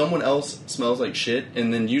someone else smells like shit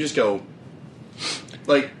and then you just go,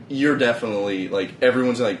 like, you're definitely, like,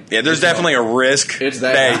 everyone's like... Yeah, there's definitely a risk. It's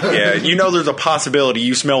that. You know there's a possibility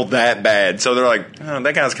you smell that bad. So they're like, oh,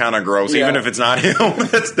 that guy's kind of gross. Even if it's not him,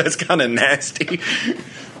 that's kind of nasty.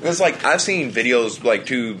 It's like, I've seen videos, like,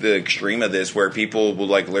 to the extreme of this where people will,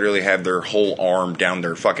 like, literally have their whole arm down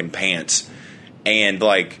their fucking pants. And,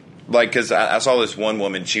 like, because I saw this one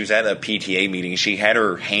woman, she was at a PTA meeting. She had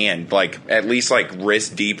her hand, like, at least, like,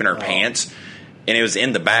 wrist deep in her pants. And it was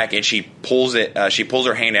in the back, and she pulls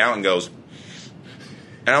her hand out and goes,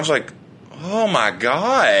 and I was like, oh my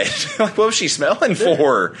God. Like, what was she smelling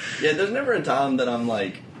for? Yeah, there's never a time that I'm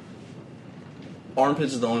like,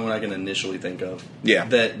 armpits is the only one I can initially think of. Yeah.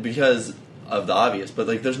 That because of the obvious, but,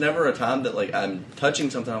 like, there's never a time that, like, I'm touching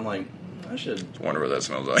something, I'm like, I should wonder what that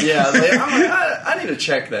smells like. Yeah, like, I'm like, I need to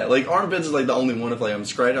check that. Like, armpits is, like, the only one if, like, I'm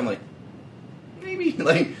scratched, I'm like, maybe,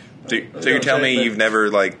 like... So you're telling me you've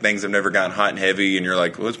never, like, things have never gotten hot and heavy, and you're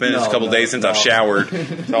like, well, it's been a couple days since I've showered,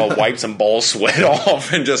 so I'll wipe some ball sweat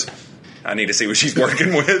off and just, I need to see what she's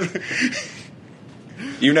working with.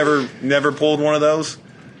 You never pulled one of those?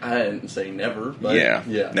 I didn't say never, but yeah.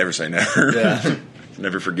 Never say never. Yeah.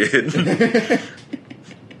 Never forget.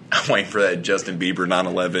 I'm waiting for that Justin Bieber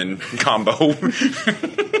 9/11 combo.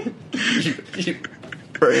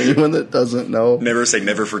 For anyone that doesn't know, never say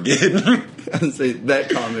never forget. I'd say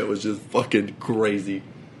that comment was just fucking crazy.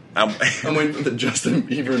 I'm waiting for the Justin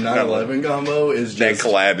Bieber 9/11 combo. Is just, that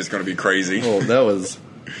collab is going to be crazy. Oh, that was.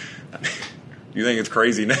 You think it's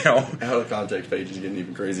crazy now? Out of context page is getting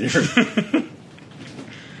even crazier.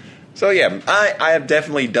 So yeah, I have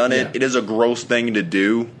definitely done it. Yeah. It is a gross thing to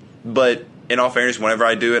do, but in all fairness, whenever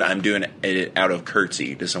I do it, I'm doing it out of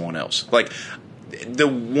courtesy to someone else. Like, the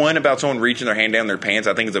one about someone reaching their hand down their pants,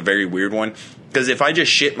 I think is a very weird one. Because if I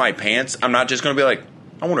just shit my pants, I'm not just going to be like,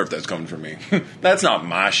 I wonder if that's coming from me. That's not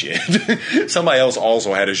my shit. Somebody else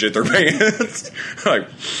also had to shit their pants. Like,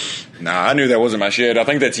 nah, I knew that wasn't my shit. I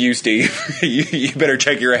think that's you, Steve. you better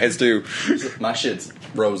check your ass, too. My shit's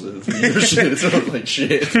roses. Your shit smells like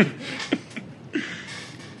shit.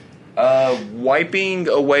 Wiping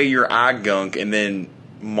away your eye gunk and then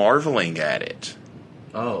marveling at it.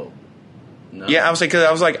 Oh. No. Yeah, I was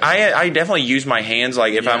like, I definitely use my hands.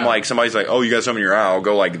 Like, if I'm like, somebody's like, oh, you got something in your eye, I'll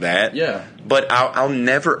go like that. Yeah. But I'll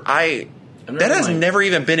never, that has never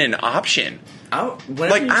even been an option.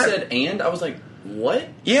 Whenever you said and, I was like, what?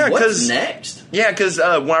 Yeah, what's next? Yeah, because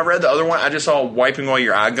when I read the other one, I just saw wiping away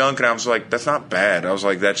your eye gunk, and I was like, that's not bad. I was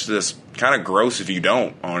like, that's just kind of gross if you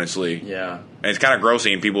don't, honestly. Yeah. And it's kind of gross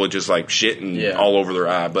seeing people just like shitting all over their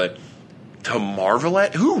eye, but to marvel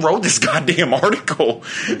at? Who wrote this goddamn article?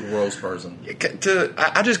 Gross person.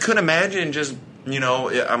 I just couldn't imagine just,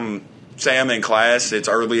 I'm in class, it's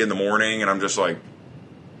early in the morning, and I'm just like,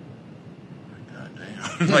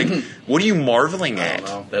 goddamn. Like, what are you marveling at? I don't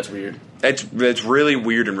know. That's weird. That's really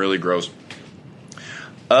weird and really gross.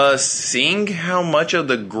 Seeing how much of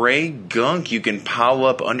the gray gunk you can pile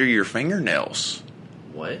up under your fingernails.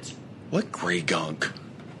 What? What gray gunk?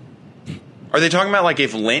 Are they talking about, like,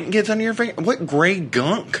 if lint gets under your finger? What gray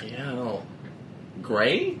gunk? Yeah, I don't know.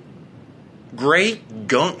 Gray? Great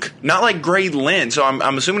gunk. Not like gray lint. So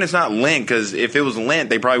I'm assuming it's not lint, because if it was lint,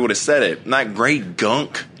 they probably would have said it. Not great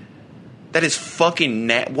gunk. That is fucking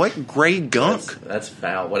what gray gunk? That's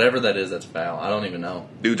foul. Whatever that is, that's foul. I don't even know.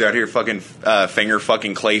 Dude's out here fucking finger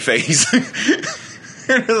fucking Clayface.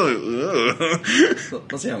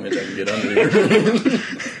 Let's see how much I can get under here.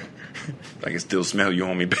 I can still smell you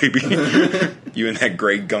on me, baby. You and that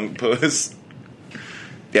gray gunk puss.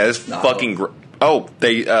 Yeah, this fucking.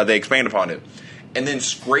 They expand upon it, and then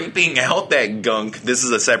scraping out that gunk. This is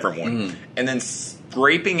a separate one, and then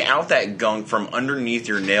scraping out that gunk from underneath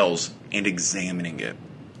your nails and examining it.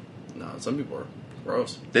 No, some people are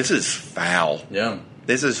gross. This is foul. Yeah,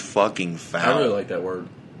 this is fucking foul. I really like that word.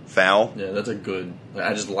 Foul. Yeah, that's a good.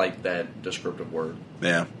 I just like that descriptive word.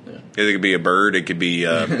 Yeah. It could be a bird. It could be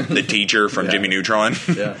the teacher from Jimmy Neutron.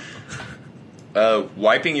 Yeah.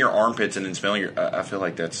 Wiping your armpits and then smelling your... I feel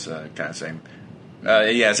like that's kind of same.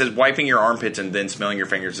 It says wiping your armpits and then smelling your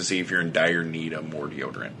fingers to see if you're in dire need of more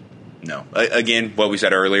deodorant. No. Again, what we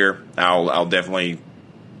said earlier, I'll definitely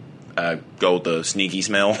go with the sneaky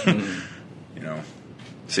smell. You know,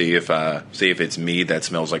 see if it's me that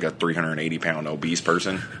smells like a 380-pound obese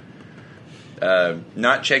person.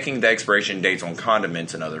 Not checking the expiration dates on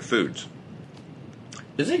condiments and other foods.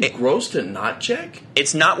 Is it gross to not check?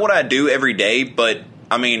 It's not what I do every day, but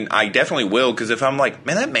I mean, I definitely will, because if I'm like,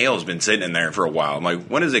 man, that mayo's been sitting in there for a while. I'm like,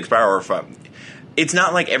 when does it expire? Or if it's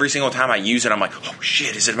not like every single time I use it, I'm like, oh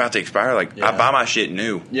shit, is it about to expire? Like, I buy my shit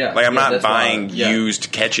new. Yeah. Like, I'm not buying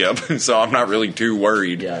used ketchup, so I'm not really too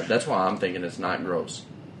worried. Yeah, that's why I'm thinking it's not gross.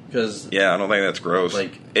 Because I don't think that's gross.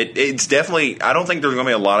 Like, it's definitely. I don't think there's going to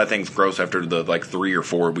be a lot of things gross after the 3 or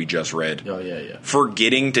 4 we just read. Oh yeah.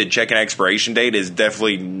 Forgetting to check an expiration date is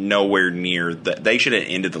definitely nowhere near that. They should have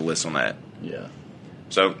ended the list on that. Yeah.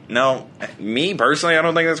 So no, me personally, I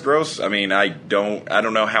don't think that's gross. I mean, I don't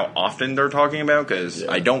know how often they're talking about, because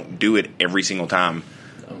I don't do it every single time.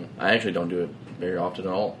 I actually don't do it very often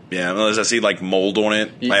at all. Yeah, unless I see like mold on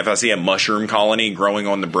it. Yeah. Like if I see a mushroom colony growing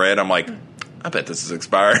on the bread, I'm like, I bet this is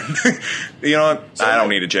expired. You know what? I don't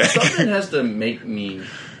need to check. Something has to make me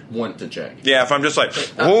want to check. Yeah, if I'm just like,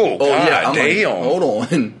 whoa, God damn. Like, hold on.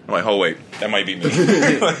 I'm like, oh wait, that might be me.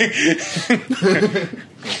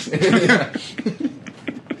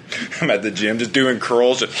 I'm at the gym just doing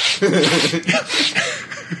curls. So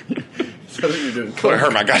you're doing I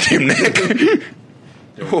hurt my goddamn neck.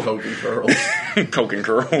 Doing coke and curls. Coke and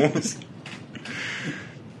curls.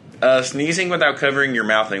 Sneezing without covering your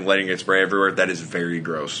mouth and letting it spray everywhere, that is very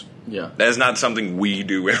gross. Yeah. That is not something we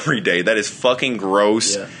do every day. That is fucking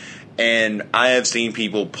gross. Yeah. And I have seen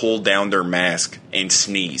people pull down their mask and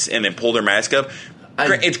sneeze and then pull their mask up.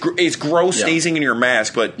 It's gross sneezing in your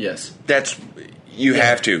mask, but that's... You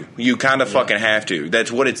have to. You kind of fucking have to.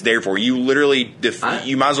 That's what it's there for. You literally...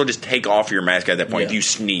 you might as well just take off your mask at that point. You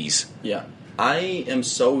sneeze. Yeah. I am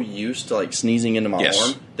so used to sneezing into my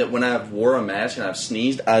arm that when I've wore a mask and I've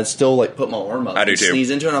sneezed, I still put my arm up. I do too.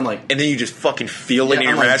 Sneeze into it, and I'm like, and then you just fucking feel it in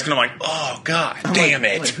your mask, and I'm like, oh god, damn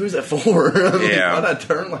it! I'm like, who's that for? Why'd I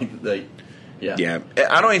turn Yeah. Yeah.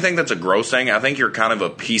 I don't even think that's a gross thing. I think you're kind of a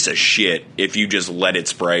piece of shit if you just let it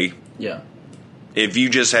spray. Yeah. If you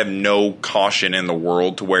just have no caution in the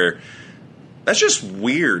world to where that's just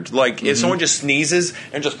weird. Like if someone just sneezes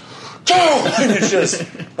and just and it's just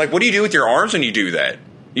like, what do you do with your arms when you do that?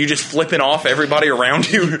 You just flipping off everybody around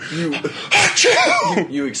you.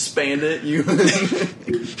 You expand it. You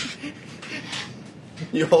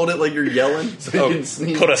you hold it like you're yelling. So you can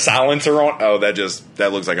sneeze. Put a silencer on. Oh, that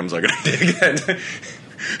looks like I'm sucking a dick.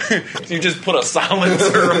 You just put a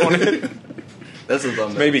silencer on it. That's the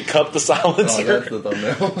thumbnail. Maybe cup the silencer. Oh, that's the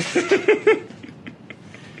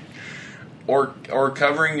thumbnail. Or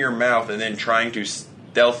covering your mouth and then trying to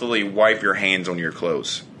stealthily wipe your hands on your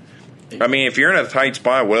clothes. I mean, if you're in a tight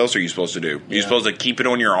spot, what else are you supposed to do? You're supposed to keep it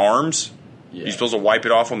on your arms? Yeah. You're supposed to wipe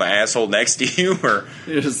it off on the asshole next to you? Or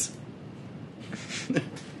just...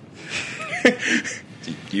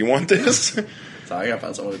 Do you want this? So I gotta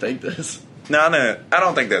find someone to take this. No, I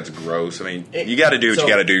don't think that's gross. I mean, you got to do what you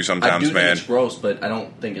got to do sometimes, I do man. think it's gross, but I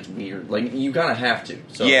don't think it's weird. Like, you kind of have to.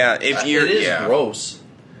 So yeah, if you're... It is gross,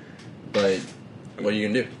 but what are you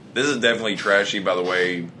going to do? This is definitely trashy, by the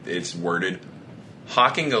way it's worded.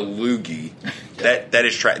 Hawking a loogie. That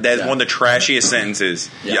is one of the trashiest sentences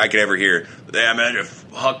I could ever hear. Yeah, man, I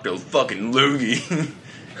hawked a fucking loogie.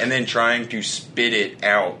 And then trying to spit it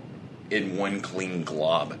out in one clean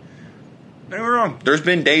glob. Don't get me wrong. There's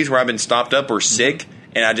been days where I've been stopped up or sick,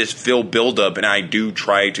 and I just feel buildup, and I do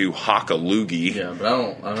try to hawk a loogie. Yeah, but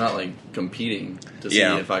I'm not competing to see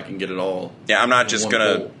if I can get it all. Yeah, I'm not just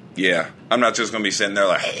gonna. Yeah, I'm not just gonna be sitting there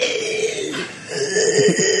like.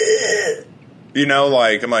 You know,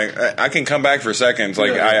 like, I'm like, I can come back for seconds.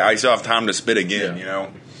 Like, Yeah. I still have time to spit again, you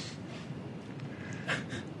know?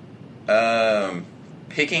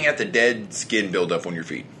 Picking at the dead skin buildup on your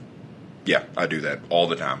feet. Yeah, I do that all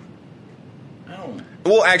the time.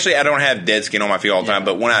 Well, actually, I don't have dead skin on my feet all the time,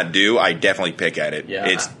 but when I do, I definitely pick at it. Yeah.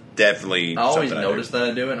 It's definitely I always something notice that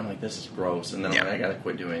I do it, and I'm like, this is gross, and then I'm like, I gotta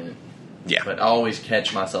quit doing it. Yeah. But I always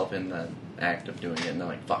catch myself in the act of doing it, and I'm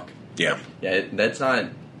like, fuck. Yeah. Yeah, that's not... I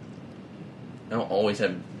don't always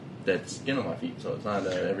have dead skin on my feet, so it's not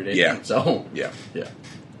an everyday thing. So, yeah.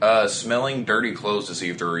 Yeah. Smelling dirty clothes to see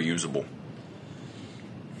if they're reusable.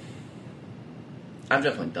 I've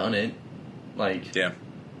definitely done it. Like... Yeah.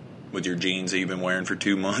 With your jeans that you've been wearing for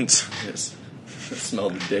 2 months. Just smell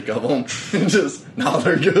the dick of them. Just, no,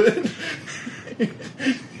 they're good.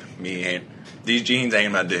 These jeans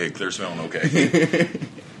ain't my dick. They're smelling okay.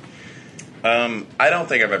 I don't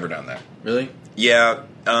think I've ever done that. Really? Yeah.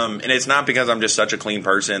 And it's not because I'm just such a clean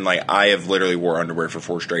person. Like, I have literally wore underwear for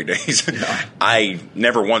 4 straight days. Yeah. I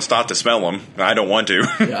never once thought to smell them. I don't want to.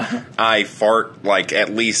 Yeah. I fart like at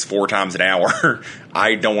least 4 times an hour.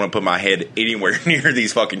 I don't want to put my head anywhere near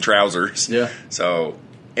these fucking trousers. Yeah. So,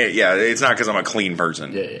 it's not because I'm a clean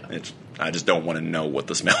person. Yeah. I just don't want to know what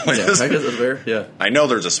the smell Yeah, is. I guess that's fair. Yeah. I know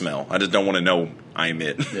there's a smell. I just don't want to know I'm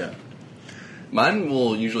it. Yeah. Mine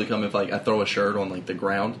will usually come if, like, I throw a shirt on, like, the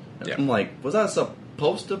ground. Yeah. I'm like, was I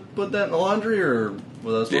supposed to put that in the laundry, or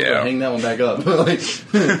was I supposed Yeah. to hang that one back up? Like,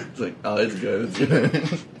 it's like, oh, it's good. It's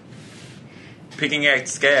good. Picking at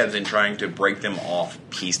scabs and trying to break them off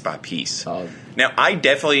piece by piece. Oh. Now, I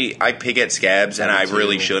pick at scabs, and I too.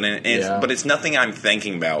 really shouldn't. Yeah. But it's nothing I'm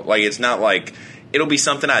thinking about. Like, it's not like it'll be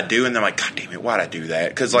something I do, and then I'm like, God damn it, why'd I do that?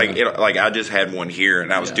 Because I just had one here,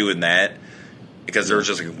 and I was doing that because there was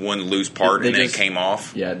just like one loose part, and then it came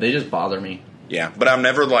off. Yeah, they just bother me. Yeah, but I'm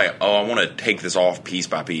never like, oh, I want to take this off piece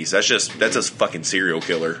by piece. That's a fucking serial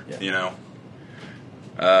killer, you know.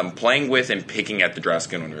 Playing with and picking at the dry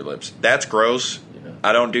skin on your lips. That's gross. Yeah.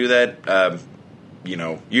 I don't do that.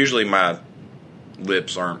 Usually my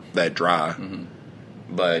lips aren't that dry. Mm-hmm.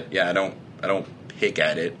 But yeah, I don't pick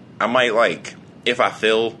at it. I might like if I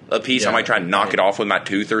feel a piece, I might try and knock it off with my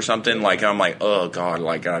tooth or something. Yeah. Like I'm like, oh god,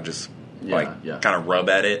 like I just kind of rub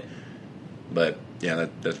at it. But yeah,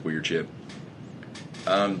 that's weird shit.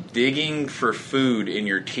 Digging for food in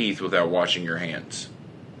your teeth without washing your hands.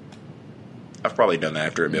 I've probably done that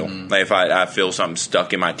after a meal. Mm-hmm. Like if I feel something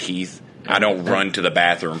stuck in my teeth, I don't run to the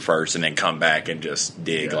bathroom first and then come back and just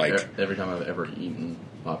dig. Every time I've ever eaten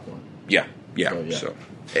popcorn. Yeah. So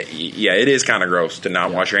it is kind of gross to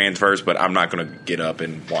not wash your hands first, but I'm not going to get up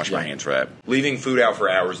and wash my hands for that. Leaving food out for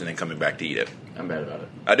hours and then coming back to eat it. I'm bad about it.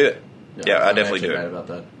 I do it. Yeah, I definitely do it. I'm bad about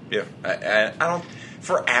that. Yeah, I don't.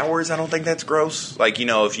 For hours, I don't think that's gross. Like, you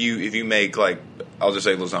know, if you make, like, I'll just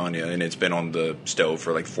say lasagna and it's been on the stove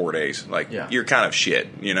for like 4 days, like you're kind of shit,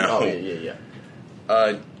 you know. Oh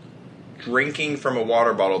yeah. Drinking from a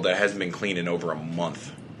water bottle that hasn't been cleaned in over a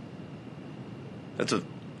month. That's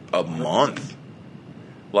a month.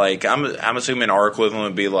 Like I'm assuming our equivalent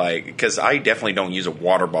would be like, because I definitely don't use a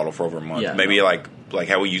water bottle for over a month. Maybe like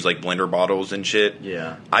how we use like blender bottles and shit.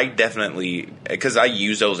 Yeah. I definitely, because I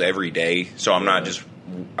use those every day, so I'm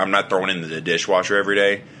not throwing in the dishwasher every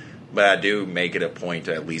day. But I do make it a point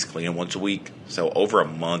to at least clean it once a week. So over a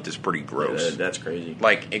month is pretty gross. Yeah, that's crazy.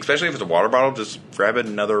 Like, especially if it's a water bottle, just grab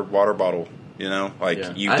another water bottle. You know,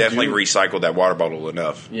 you definitely recycled that water bottle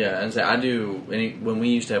enough. Yeah, and I do. When we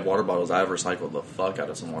used to have water bottles, I've recycled the fuck out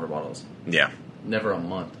of some water bottles. Yeah, never a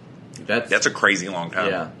month. That's a crazy long time.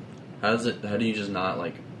 Yeah, how do you just not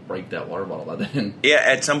like break that water bottle by then? Yeah,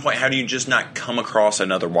 at some point, how do you just not come across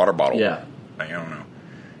another water bottle? Yeah, I don't know.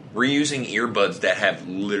 Reusing earbuds that have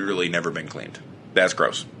literally never been cleaned. That's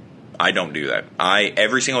gross. I don't do that.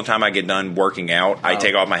 Every single time I get done working out, I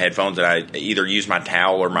take off my headphones and I either use my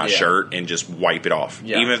towel or my shirt and just wipe it off.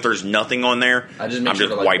 Yeah. Even if there's nothing on there, I'm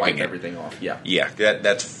just wiping everything off. Yeah. Yeah,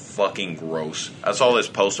 that's fucking gross. I saw this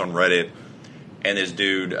post on Reddit, and this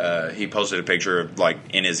dude, he posted a picture of, like,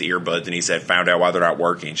 in his earbuds, and he said, found out why they're not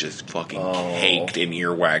working. It's just fucking caked in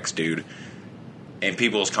earwax, dude. And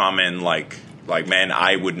people's commenting, like, man,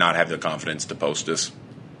 I would not have the confidence to post this.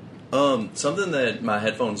 Something that my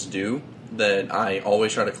headphones do that I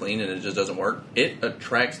always try to clean and it just doesn't work. It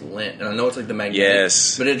attracts lint, and I know it's like the magnetic,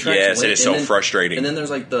 but it attracts lint. Yes, it is so frustrating. And then there's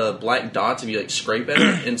like the black dots if you like scrape at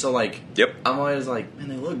it, and so like, yep, I'm always like, man,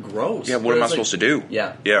 they look gross. Yeah, what am I supposed to do?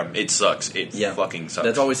 Yeah, it sucks. It fucking sucks.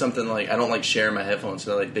 That's always something like I don't like sharing my headphones,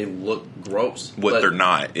 so like they look gross. But they're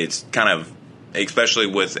not. It's kind of, especially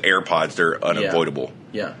with AirPods, they're unavoidable.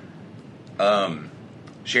 Yeah.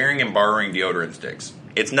 Sharing and borrowing deodorant sticks.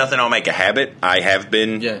 it's nothing I'll make a habit. I have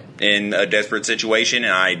been in a desperate situation,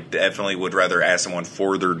 and I definitely would rather ask someone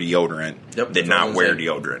for their deodorant than not wear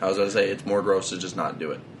deodorant. I was going to say, it's more gross to just not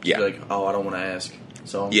do it. Yeah. Be like, oh, I don't want to ask,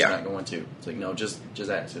 so I'm just not going to. It's like, no, just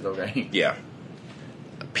ask. It's okay. Yeah.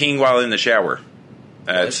 Peeing while in the shower.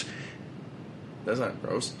 That's not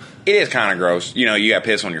gross. It is kind of gross. You know, you got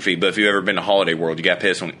piss on your feet, but if you've ever been to Holiday World, you got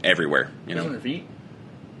piss on everywhere. You know? Piss on your feet?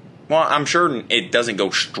 Well, I'm sure it doesn't go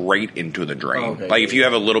straight into the drain. Oh, okay. Like, if you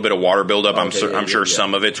have a little bit of water buildup, I'm sure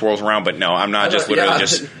some of it swirls around, but no, I'm not just literally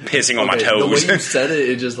just pissing on my toes. The way you said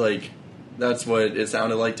it just like, that's what it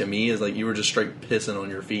sounded like to me, is like you were just straight pissing on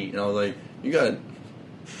your feet. And I was like, you got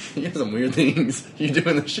some weird things you do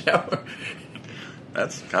in the shower.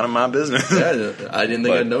 That's kind of my business. Yeah, I didn't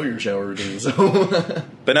think I'd know your shower routine, so.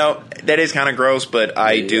 But no, that is kind of gross, but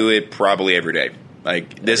I do it probably every day.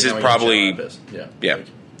 Like, this is probably... Yeah. Like,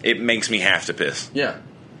 it makes me have to piss. Yeah.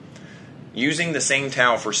 Using the same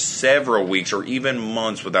towel for several weeks or even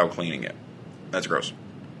months without cleaning it. That's gross.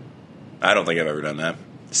 I don't think I've ever done that.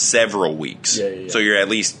 Several weeks. Yeah. So you're at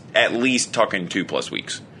least talking 2+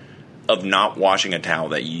 weeks of not washing a towel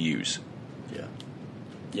that you use. Yeah.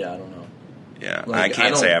 Yeah, I don't know. Yeah, like, I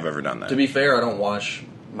can't say I've ever done that. To be fair, I don't wash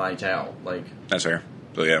my towel. Like, that's fair.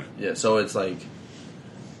 So yeah. Yeah, so it's like,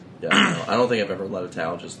 yeah, I don't know. I don't think I've ever let a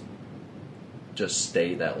towel just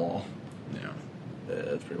stay that long. Yeah.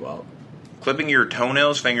 That's pretty wild. Clipping your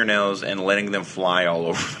toenails, fingernails, and letting them fly all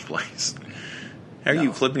over the place. How are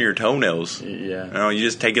you clipping your toenails? Yeah. No, you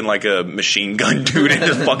just taking like a machine gun, dude, and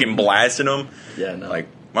just fucking blasting them? Yeah, no. Like,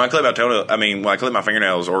 when I clip my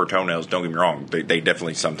fingernails or toenails, don't get me wrong, they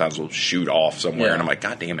definitely sometimes will shoot off somewhere, and I'm like,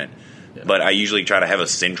 God damn it. Yeah. But I usually try to have a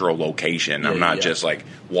central location. I'm not just like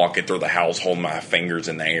walking through the house holding my fingers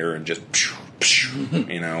in the air and just,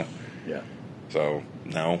 you know? Yeah. So,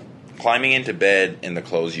 no. Climbing into bed in the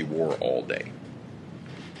clothes you wore all day.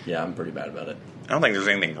 Yeah, I'm pretty bad about it. I don't think there's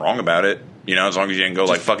anything wrong about it. You know, as long as you didn't go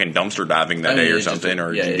like fucking dumpster diving that day or something,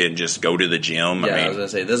 or you didn't just go to the gym. Yeah, I was going to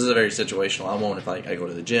say, this is a very situational. I won't, if I go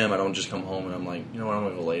to the gym, I don't just come home and I'm like, you know what, I'm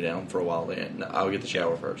going to go lay down for a while. No, I'll get the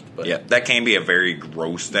shower first. But yeah, that can be a very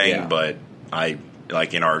gross thing, but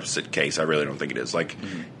like in our case, I really don't think it is. Like,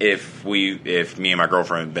 if me and my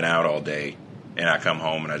girlfriend have been out all day and I come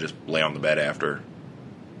home and I just lay on the bed after,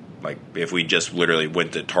 like, if we just literally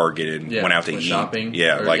went to Target and went out to eat. Shopping.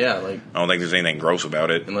 I don't think there's anything gross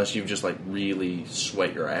about it. Unless you've just, like, really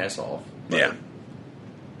sweat your ass off. But, yeah.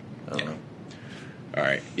 I don't know. All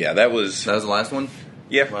right. Yeah, that was the last one?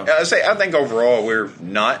 Yeah. Wow. I think overall we're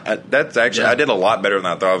not... that's actually... I did a lot better than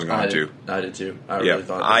I thought I was going to. I did, too.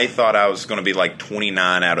 I thought I was going to be, like,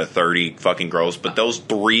 29 out of 30 fucking gross, but those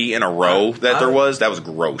 3 in a row that was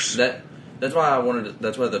gross. That's why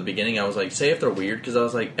that's why at the beginning I was like, say if they're weird, because I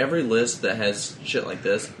was like, every list that has shit like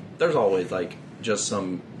this, there's always like just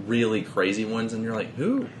some really crazy ones, and you're like,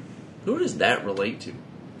 who does that relate to?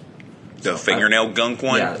 The fingernail gunk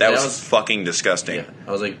one? Yeah, that was fucking disgusting. Yeah,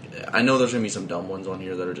 I was like, I know there's going to be some dumb ones on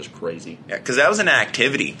here that are just crazy. Yeah, because that was an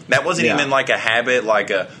activity. That wasn't even like a habit, like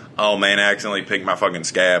oh man, I accidentally picked my fucking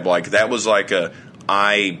scab. Like, that was like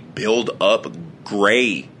I build up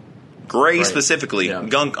gray specifically,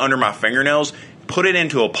 gunk under my fingernails, put it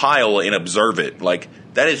into a pile and observe it. Like,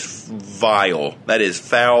 that is vile. That is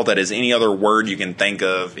foul. That is any other word you can think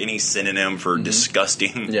of, any synonym for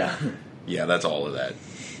disgusting. Yeah. Yeah, that's all of that.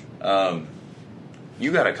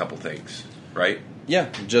 You got a couple things, right? Yeah,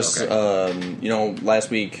 just, last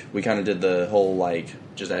week we kind of did the whole, like,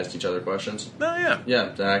 just asked each other questions. Oh, yeah. Yeah,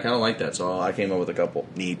 and I kind of like that, so I came up with a couple.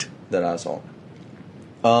 Neat. That I saw.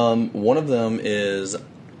 One of them is...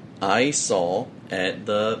 I saw at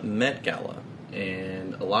the Met Gala,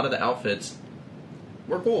 and a lot of the outfits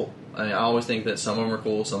were cool. I mean, I always think that some of them are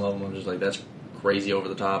cool, some of them are just like, that's crazy over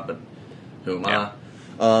the top, but who am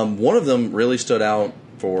I? One of them really stood out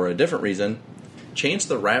for a different reason. Chance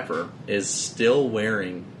the Rapper is still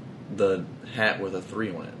wearing the hat with a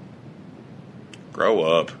 3 on it. Grow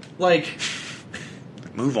up. Like...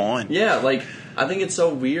 Move on. Yeah, like, I think it's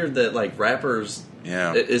so weird that, like, rappers...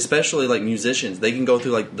 Yeah. Especially, like, musicians, they can go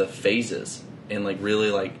through, like, the phases and, like,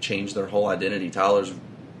 really, like, change their whole identity. Tyler,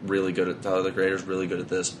 the Creator's really good at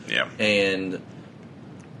this. Yeah. And,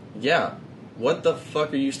 yeah, what the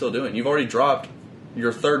fuck are you still doing? You've already dropped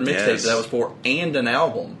your 3rd mixtape that was for and an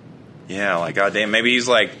album. Yeah, like, goddamn, maybe he's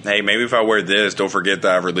like, hey, maybe if I wear this, don't forget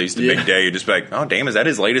that I've released a big day. You just be like, oh, damn, is that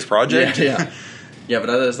his latest project? Yeah. Yeah,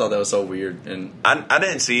 but I just thought that was so weird. And I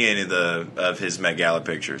didn't see any of his Met Gala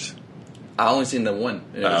pictures. I only seen the one.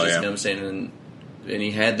 And it was just him standing, and he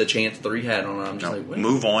had the Chance 3 hat on. I'm just like, what?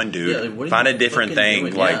 Move on, dude. Find a different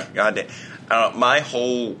thing. Like, goddamn. My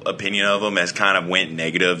whole opinion of him has kind of went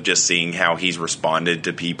negative just seeing how he's responded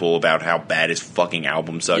to people about how bad his fucking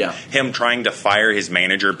album sucked. Yeah. Him trying to fire his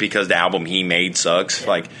manager because the album he made sucks.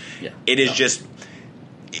 Like, it is just...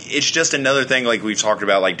 It's just another thing like we've talked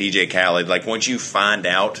about, like DJ Khaled. Like, once you find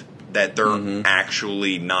out that they're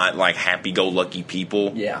actually not, like, happy-go-lucky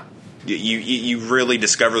people... Yeah. You really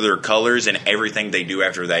discover their colors, and everything they do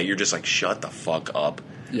after that, you're just like, shut the fuck up.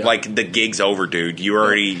 Yeah. Like, the gig's over, dude.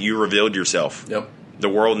 You revealed yourself. Yep. The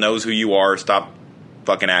world knows who you are. Stop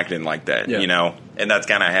fucking acting like that, you know? And that's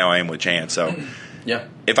kind of how I am with Chance. So, yeah.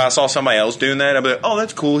 If I saw somebody else doing that, I'd be like, oh,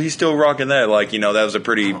 that's cool. He's still rocking that. Like, you know, that was a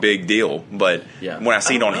pretty big deal. But when I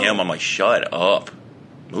see it on him, I'm like, shut up.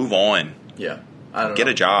 Move on. Yeah. Get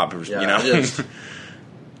a job, you know?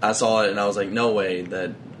 I saw it, and I was like, no way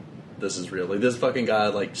that this is real. Like, this fucking guy,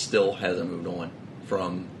 like, still hasn't moved on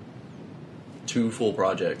from 2 full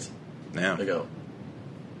projects ago.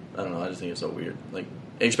 I don't know. I just think it's so weird. Like,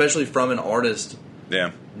 especially from an artist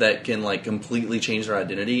that can, like, completely change their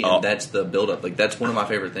identity, and that's the build-up. Like, that's one of my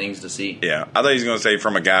favorite things to see. Yeah. I thought he was going to say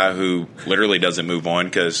from a guy who literally doesn't move on,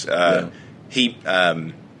 because he,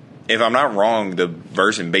 if I'm not wrong, the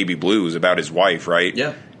verse in Baby Blue is about his wife, right?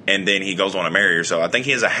 Yeah. And then he goes on to marry her. So I think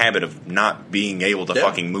he has a habit of not being able to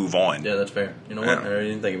fucking move on. Yeah, that's fair. You know what? I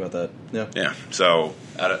didn't think about that. Yeah. Yeah. So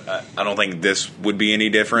I don't think this would be any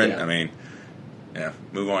different. Yeah. I mean,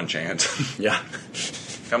 move on, Chance. Yeah.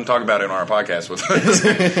 Come talk about it on our podcast with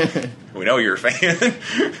us. We know you're a fan.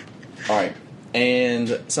 All right.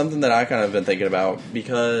 And something that I kind of been thinking about,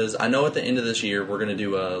 because I know at the end of this year we're going to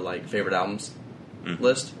do a, like, favorite albums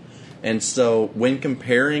list. And so when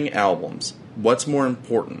comparing albums, what's more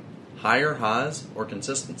important, higher highs or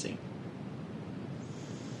consistency?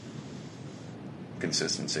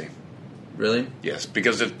 Consistency. Really? Yes,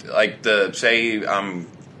 because if, like, say I'm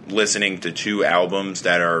listening to 2 albums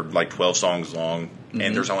that are like 12 songs long,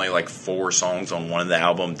 and there's only like 4 songs on one of the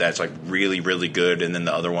albums that's like really, really good, and then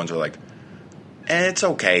the other ones are like, it's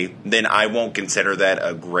okay, then I won't consider that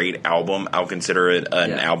a great album. I'll consider it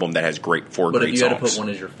an album that has great 4 great songs. But if you had to put one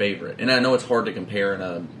as your favorite, and I know it's hard to compare in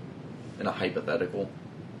a hypothetical.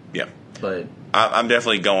 Yeah. But I'm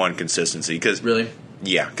definitely going consistency. Cause, really?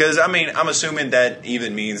 Yeah. Because, I mean, I'm assuming that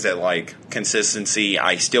even means that, like, consistency,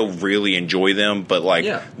 I still really enjoy them, but, like,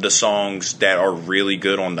 the songs that are really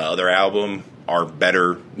good on the other album are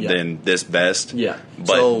better than this best. Yeah.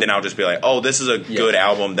 But then I'll just be like, oh, this is a good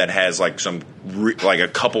album that has, like, some, like, a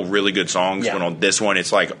couple really good songs. But on this one,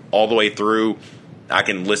 it's, like, all the way through, I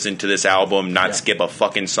can listen to this album, not skip a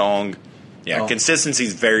fucking song. Yeah, consistency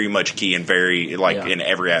is very much key and very, like, in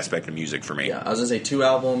every aspect of music for me. Yeah, I was going to say 2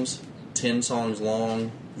 albums, 10 songs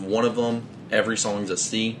long. One of them, every song's a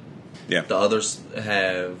C. Yeah. The others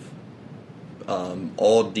have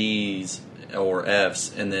all D's or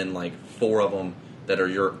F's, and then, like, 4 of them that are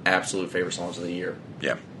your absolute favorite songs of the year.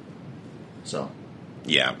 Yeah. So.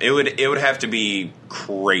 Yeah, it would have to be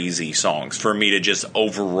crazy songs for me to just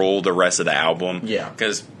overrule the rest of the album. Yeah.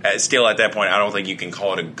 Because still at that point, I don't think you can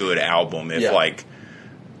call it a good album if, like,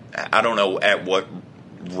 I don't know at what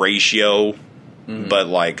ratio, but,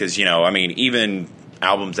 like, because, you know, I mean, even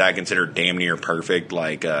albums that I consider damn near perfect,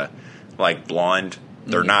 like Blonde,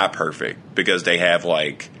 they're not perfect because they have,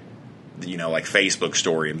 like, you know, like Facebook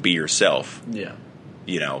Story and Be Yourself. Yeah.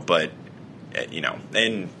 You know, but, you know,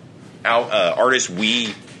 and artists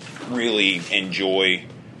we really enjoy,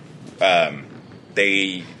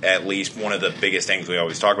 they, at least one of the biggest things we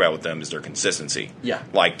always talk about with them is their consistency. Yeah.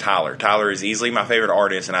 Like Tyler. Tyler is easily my favorite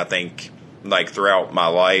artist, and I think, like, throughout my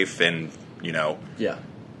life and, you know,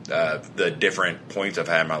 the different points I've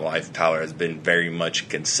had in my life, Tyler has been very much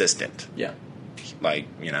consistent. Yeah. Like,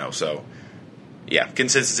 you know, so, yeah,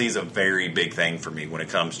 consistency is a very big thing for me when it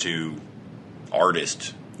comes to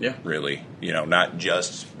artists. Yeah. Really. You know, not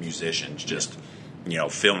just musicians, just, you know,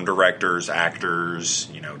 film directors, actors,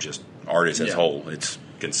 you know, just artists as a whole. It's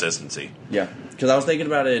consistency. Yeah. Because I was thinking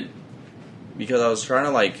about it because I was trying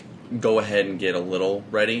to, like, go ahead and get a little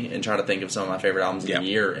ready and try to think of some of my favorite albums of the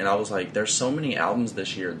year. And I was like, there's so many albums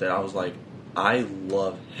this year that I was like, I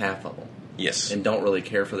love half of them. Yes. And don't really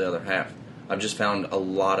care for the other half. I've just found a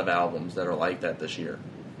lot of albums that are like that this year.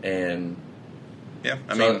 And yeah,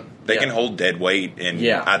 I mean, they can hold dead weight, and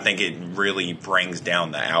I think it really brings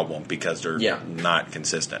down the album because they're not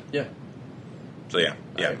consistent. Yeah. So,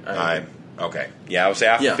 okay. Yeah, I would say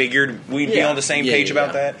I figured we'd be on the same page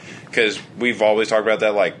about that because we've always talked about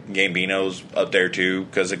that, like, Gambino's up there, too,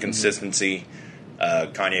 because of consistency.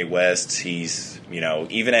 Kanye West, he's, you know,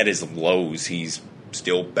 even at his lows, he's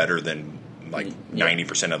still better than, like,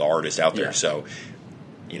 90% of the artists out there. So,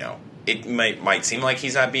 you know, it might seem like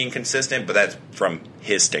he's not being consistent, but that's from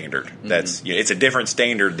his standard. That's it's a different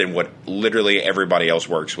standard than what literally everybody else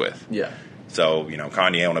works with. Yeah. So,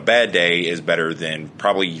 Kanye on a bad day is better than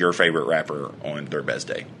probably your favorite rapper on their best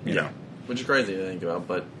day, you know. Which is crazy to think about,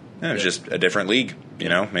 but... It's just a different league,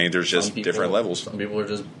 I mean, there's just different levels. Some people are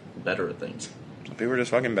just better at things. Some people are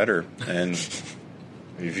just fucking better. And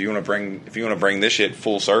if you want to bring this shit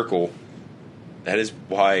full circle, that is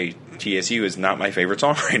why TSU is not my favorite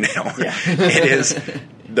song right now. Yeah. It is.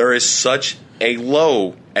 There is such a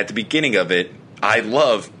low at the beginning of it. I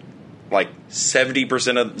love...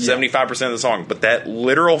 70% of 75% of the song, but that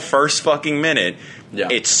literal first fucking minute,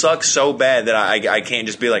 it sucks so bad that I can't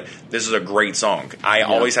just be like, this is a great song. I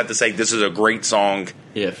always have to say, this is a great song.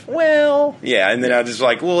 And then I just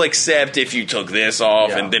we'll accept if you took this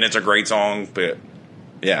off, and then it's a great song. But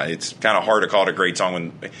it's kind of hard to call it a great song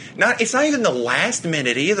when it's not even the last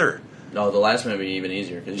minute either. No, the last minute would be even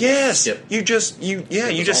easier. You just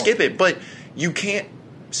skip it, but you can't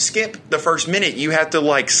skip the first minute. You have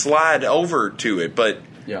to slide over to it, but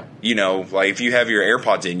if you have your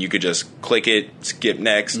AirPods in, you could just click it, skip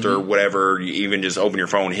next or whatever. You even just open your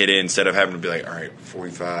phone, hit it instead of having to be like, all right,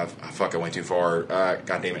 45. Oh, fuck, I went too far.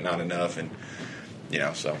 God damn it, not enough. And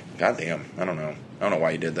so goddamn, I don't know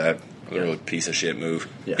why he did that. A really piece of shit move.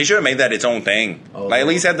 He should have made that its own thing. At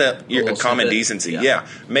least had the common decency.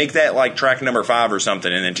 Make that track number 5 or something,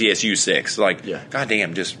 and then TSU 6.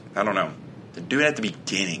 Goddamn, just I don't know. Do it at the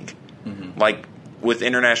beginning. With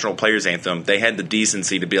International Players Anthem, they had the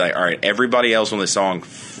decency to be like, all right, everybody else on this song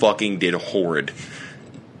fucking did horrid.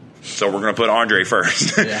 So we're going to put Andre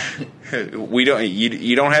first. We don't.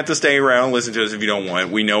 You don't have to stay around and listen to us if you don't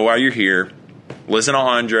want. We know why you're here. Listen to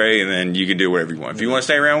Andre, and then you can do whatever you want. If you want to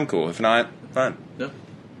stay around, cool. If not, fine.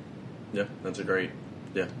 Yeah, that's a great...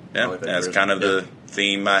 Yeah. That's kind of the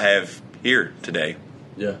theme I have here today.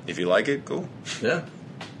 Yeah. If you like it, cool. Yeah.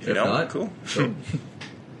 If you don't, not, cool.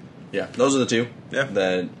 Yeah, those are the two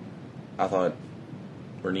that I thought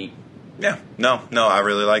were neat. Yeah. No, I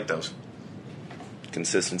really like those.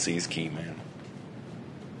 Consistency is key, man.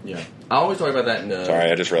 Yeah. I always talk about that in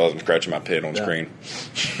Sorry, I just realized I'm scratching my pit on screen.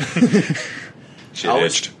 Shit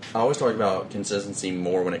itched. I always talk about consistency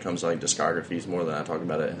more when it comes to discographies more than I talk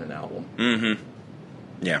about it in an album.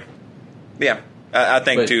 Yeah. Yeah. I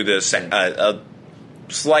think to a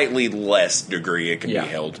slightly less degree it can be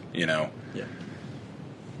held, Yeah.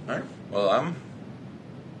 All right. Well,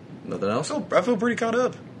 nothing else? I feel pretty caught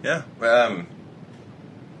up. Yeah. I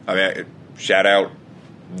mean, shout out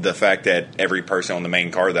the fact that every person on the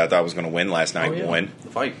main card that I thought was going to win last night won. The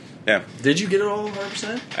fight. Yeah. Did you get it all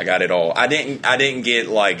 100%? I got it all. I didn't get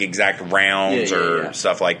exact rounds or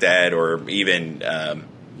stuff like that, or even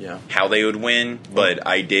how they would win, but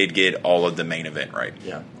I did get all of the main event right.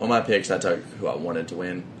 Yeah. On my picks, I took who I wanted to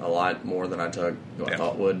win a lot more than I took who I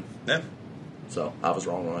thought would. Yeah. So I was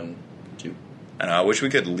wrong on 2. I know. I wish we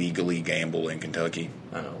could legally gamble in Kentucky.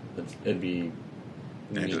 I know. It'd be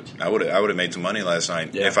neat. I would have made some money last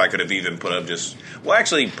night if I could have even put up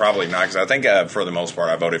actually, probably not, because I think for the most part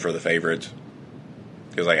I voted for the favorites.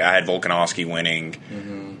 Because I had Volkanovski winning,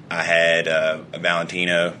 I had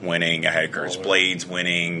Valentina winning, I had Curtis Blades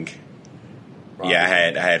winning, Robbie. I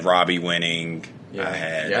had Robbie winning, I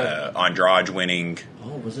had Andrade winning.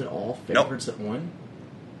 Oh, was it all favorites that won?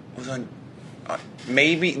 Was on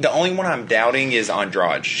maybe the only one I'm doubting is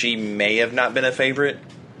Andrade. She may have not been a favorite.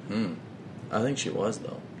 I think she was,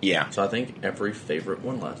 though. Yeah. So I think every favorite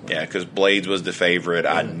won last night. Yeah, because Blades was the favorite.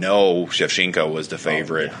 I know Shevchenko was the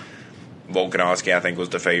favorite. Volkanovski, I think, was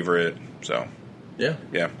the favorite. So, yeah,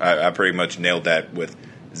 I pretty much nailed that with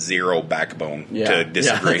zero backbone to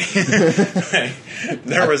disagree.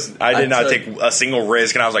 I did not take a single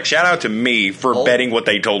risk, and I was like, shout out to me for betting what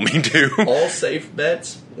they told me to. All safe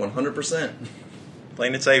bets, 100%.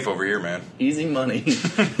 Playing it safe over here, man. Easy money.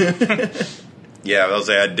 Yeah, I'll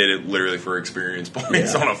say I did it literally for experience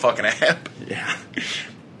points on a fucking app. Yeah.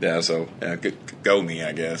 Yeah, so go me,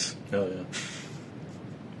 I guess. Hell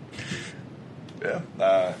yeah.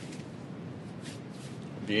 Yeah.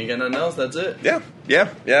 If you ain't got nothing else, that's it. Yeah.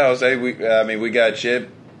 I'll say we got shit.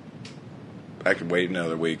 I could wait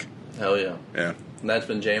another week. Hell yeah. Yeah. And that's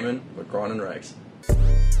been Jamin with Cron and Rex.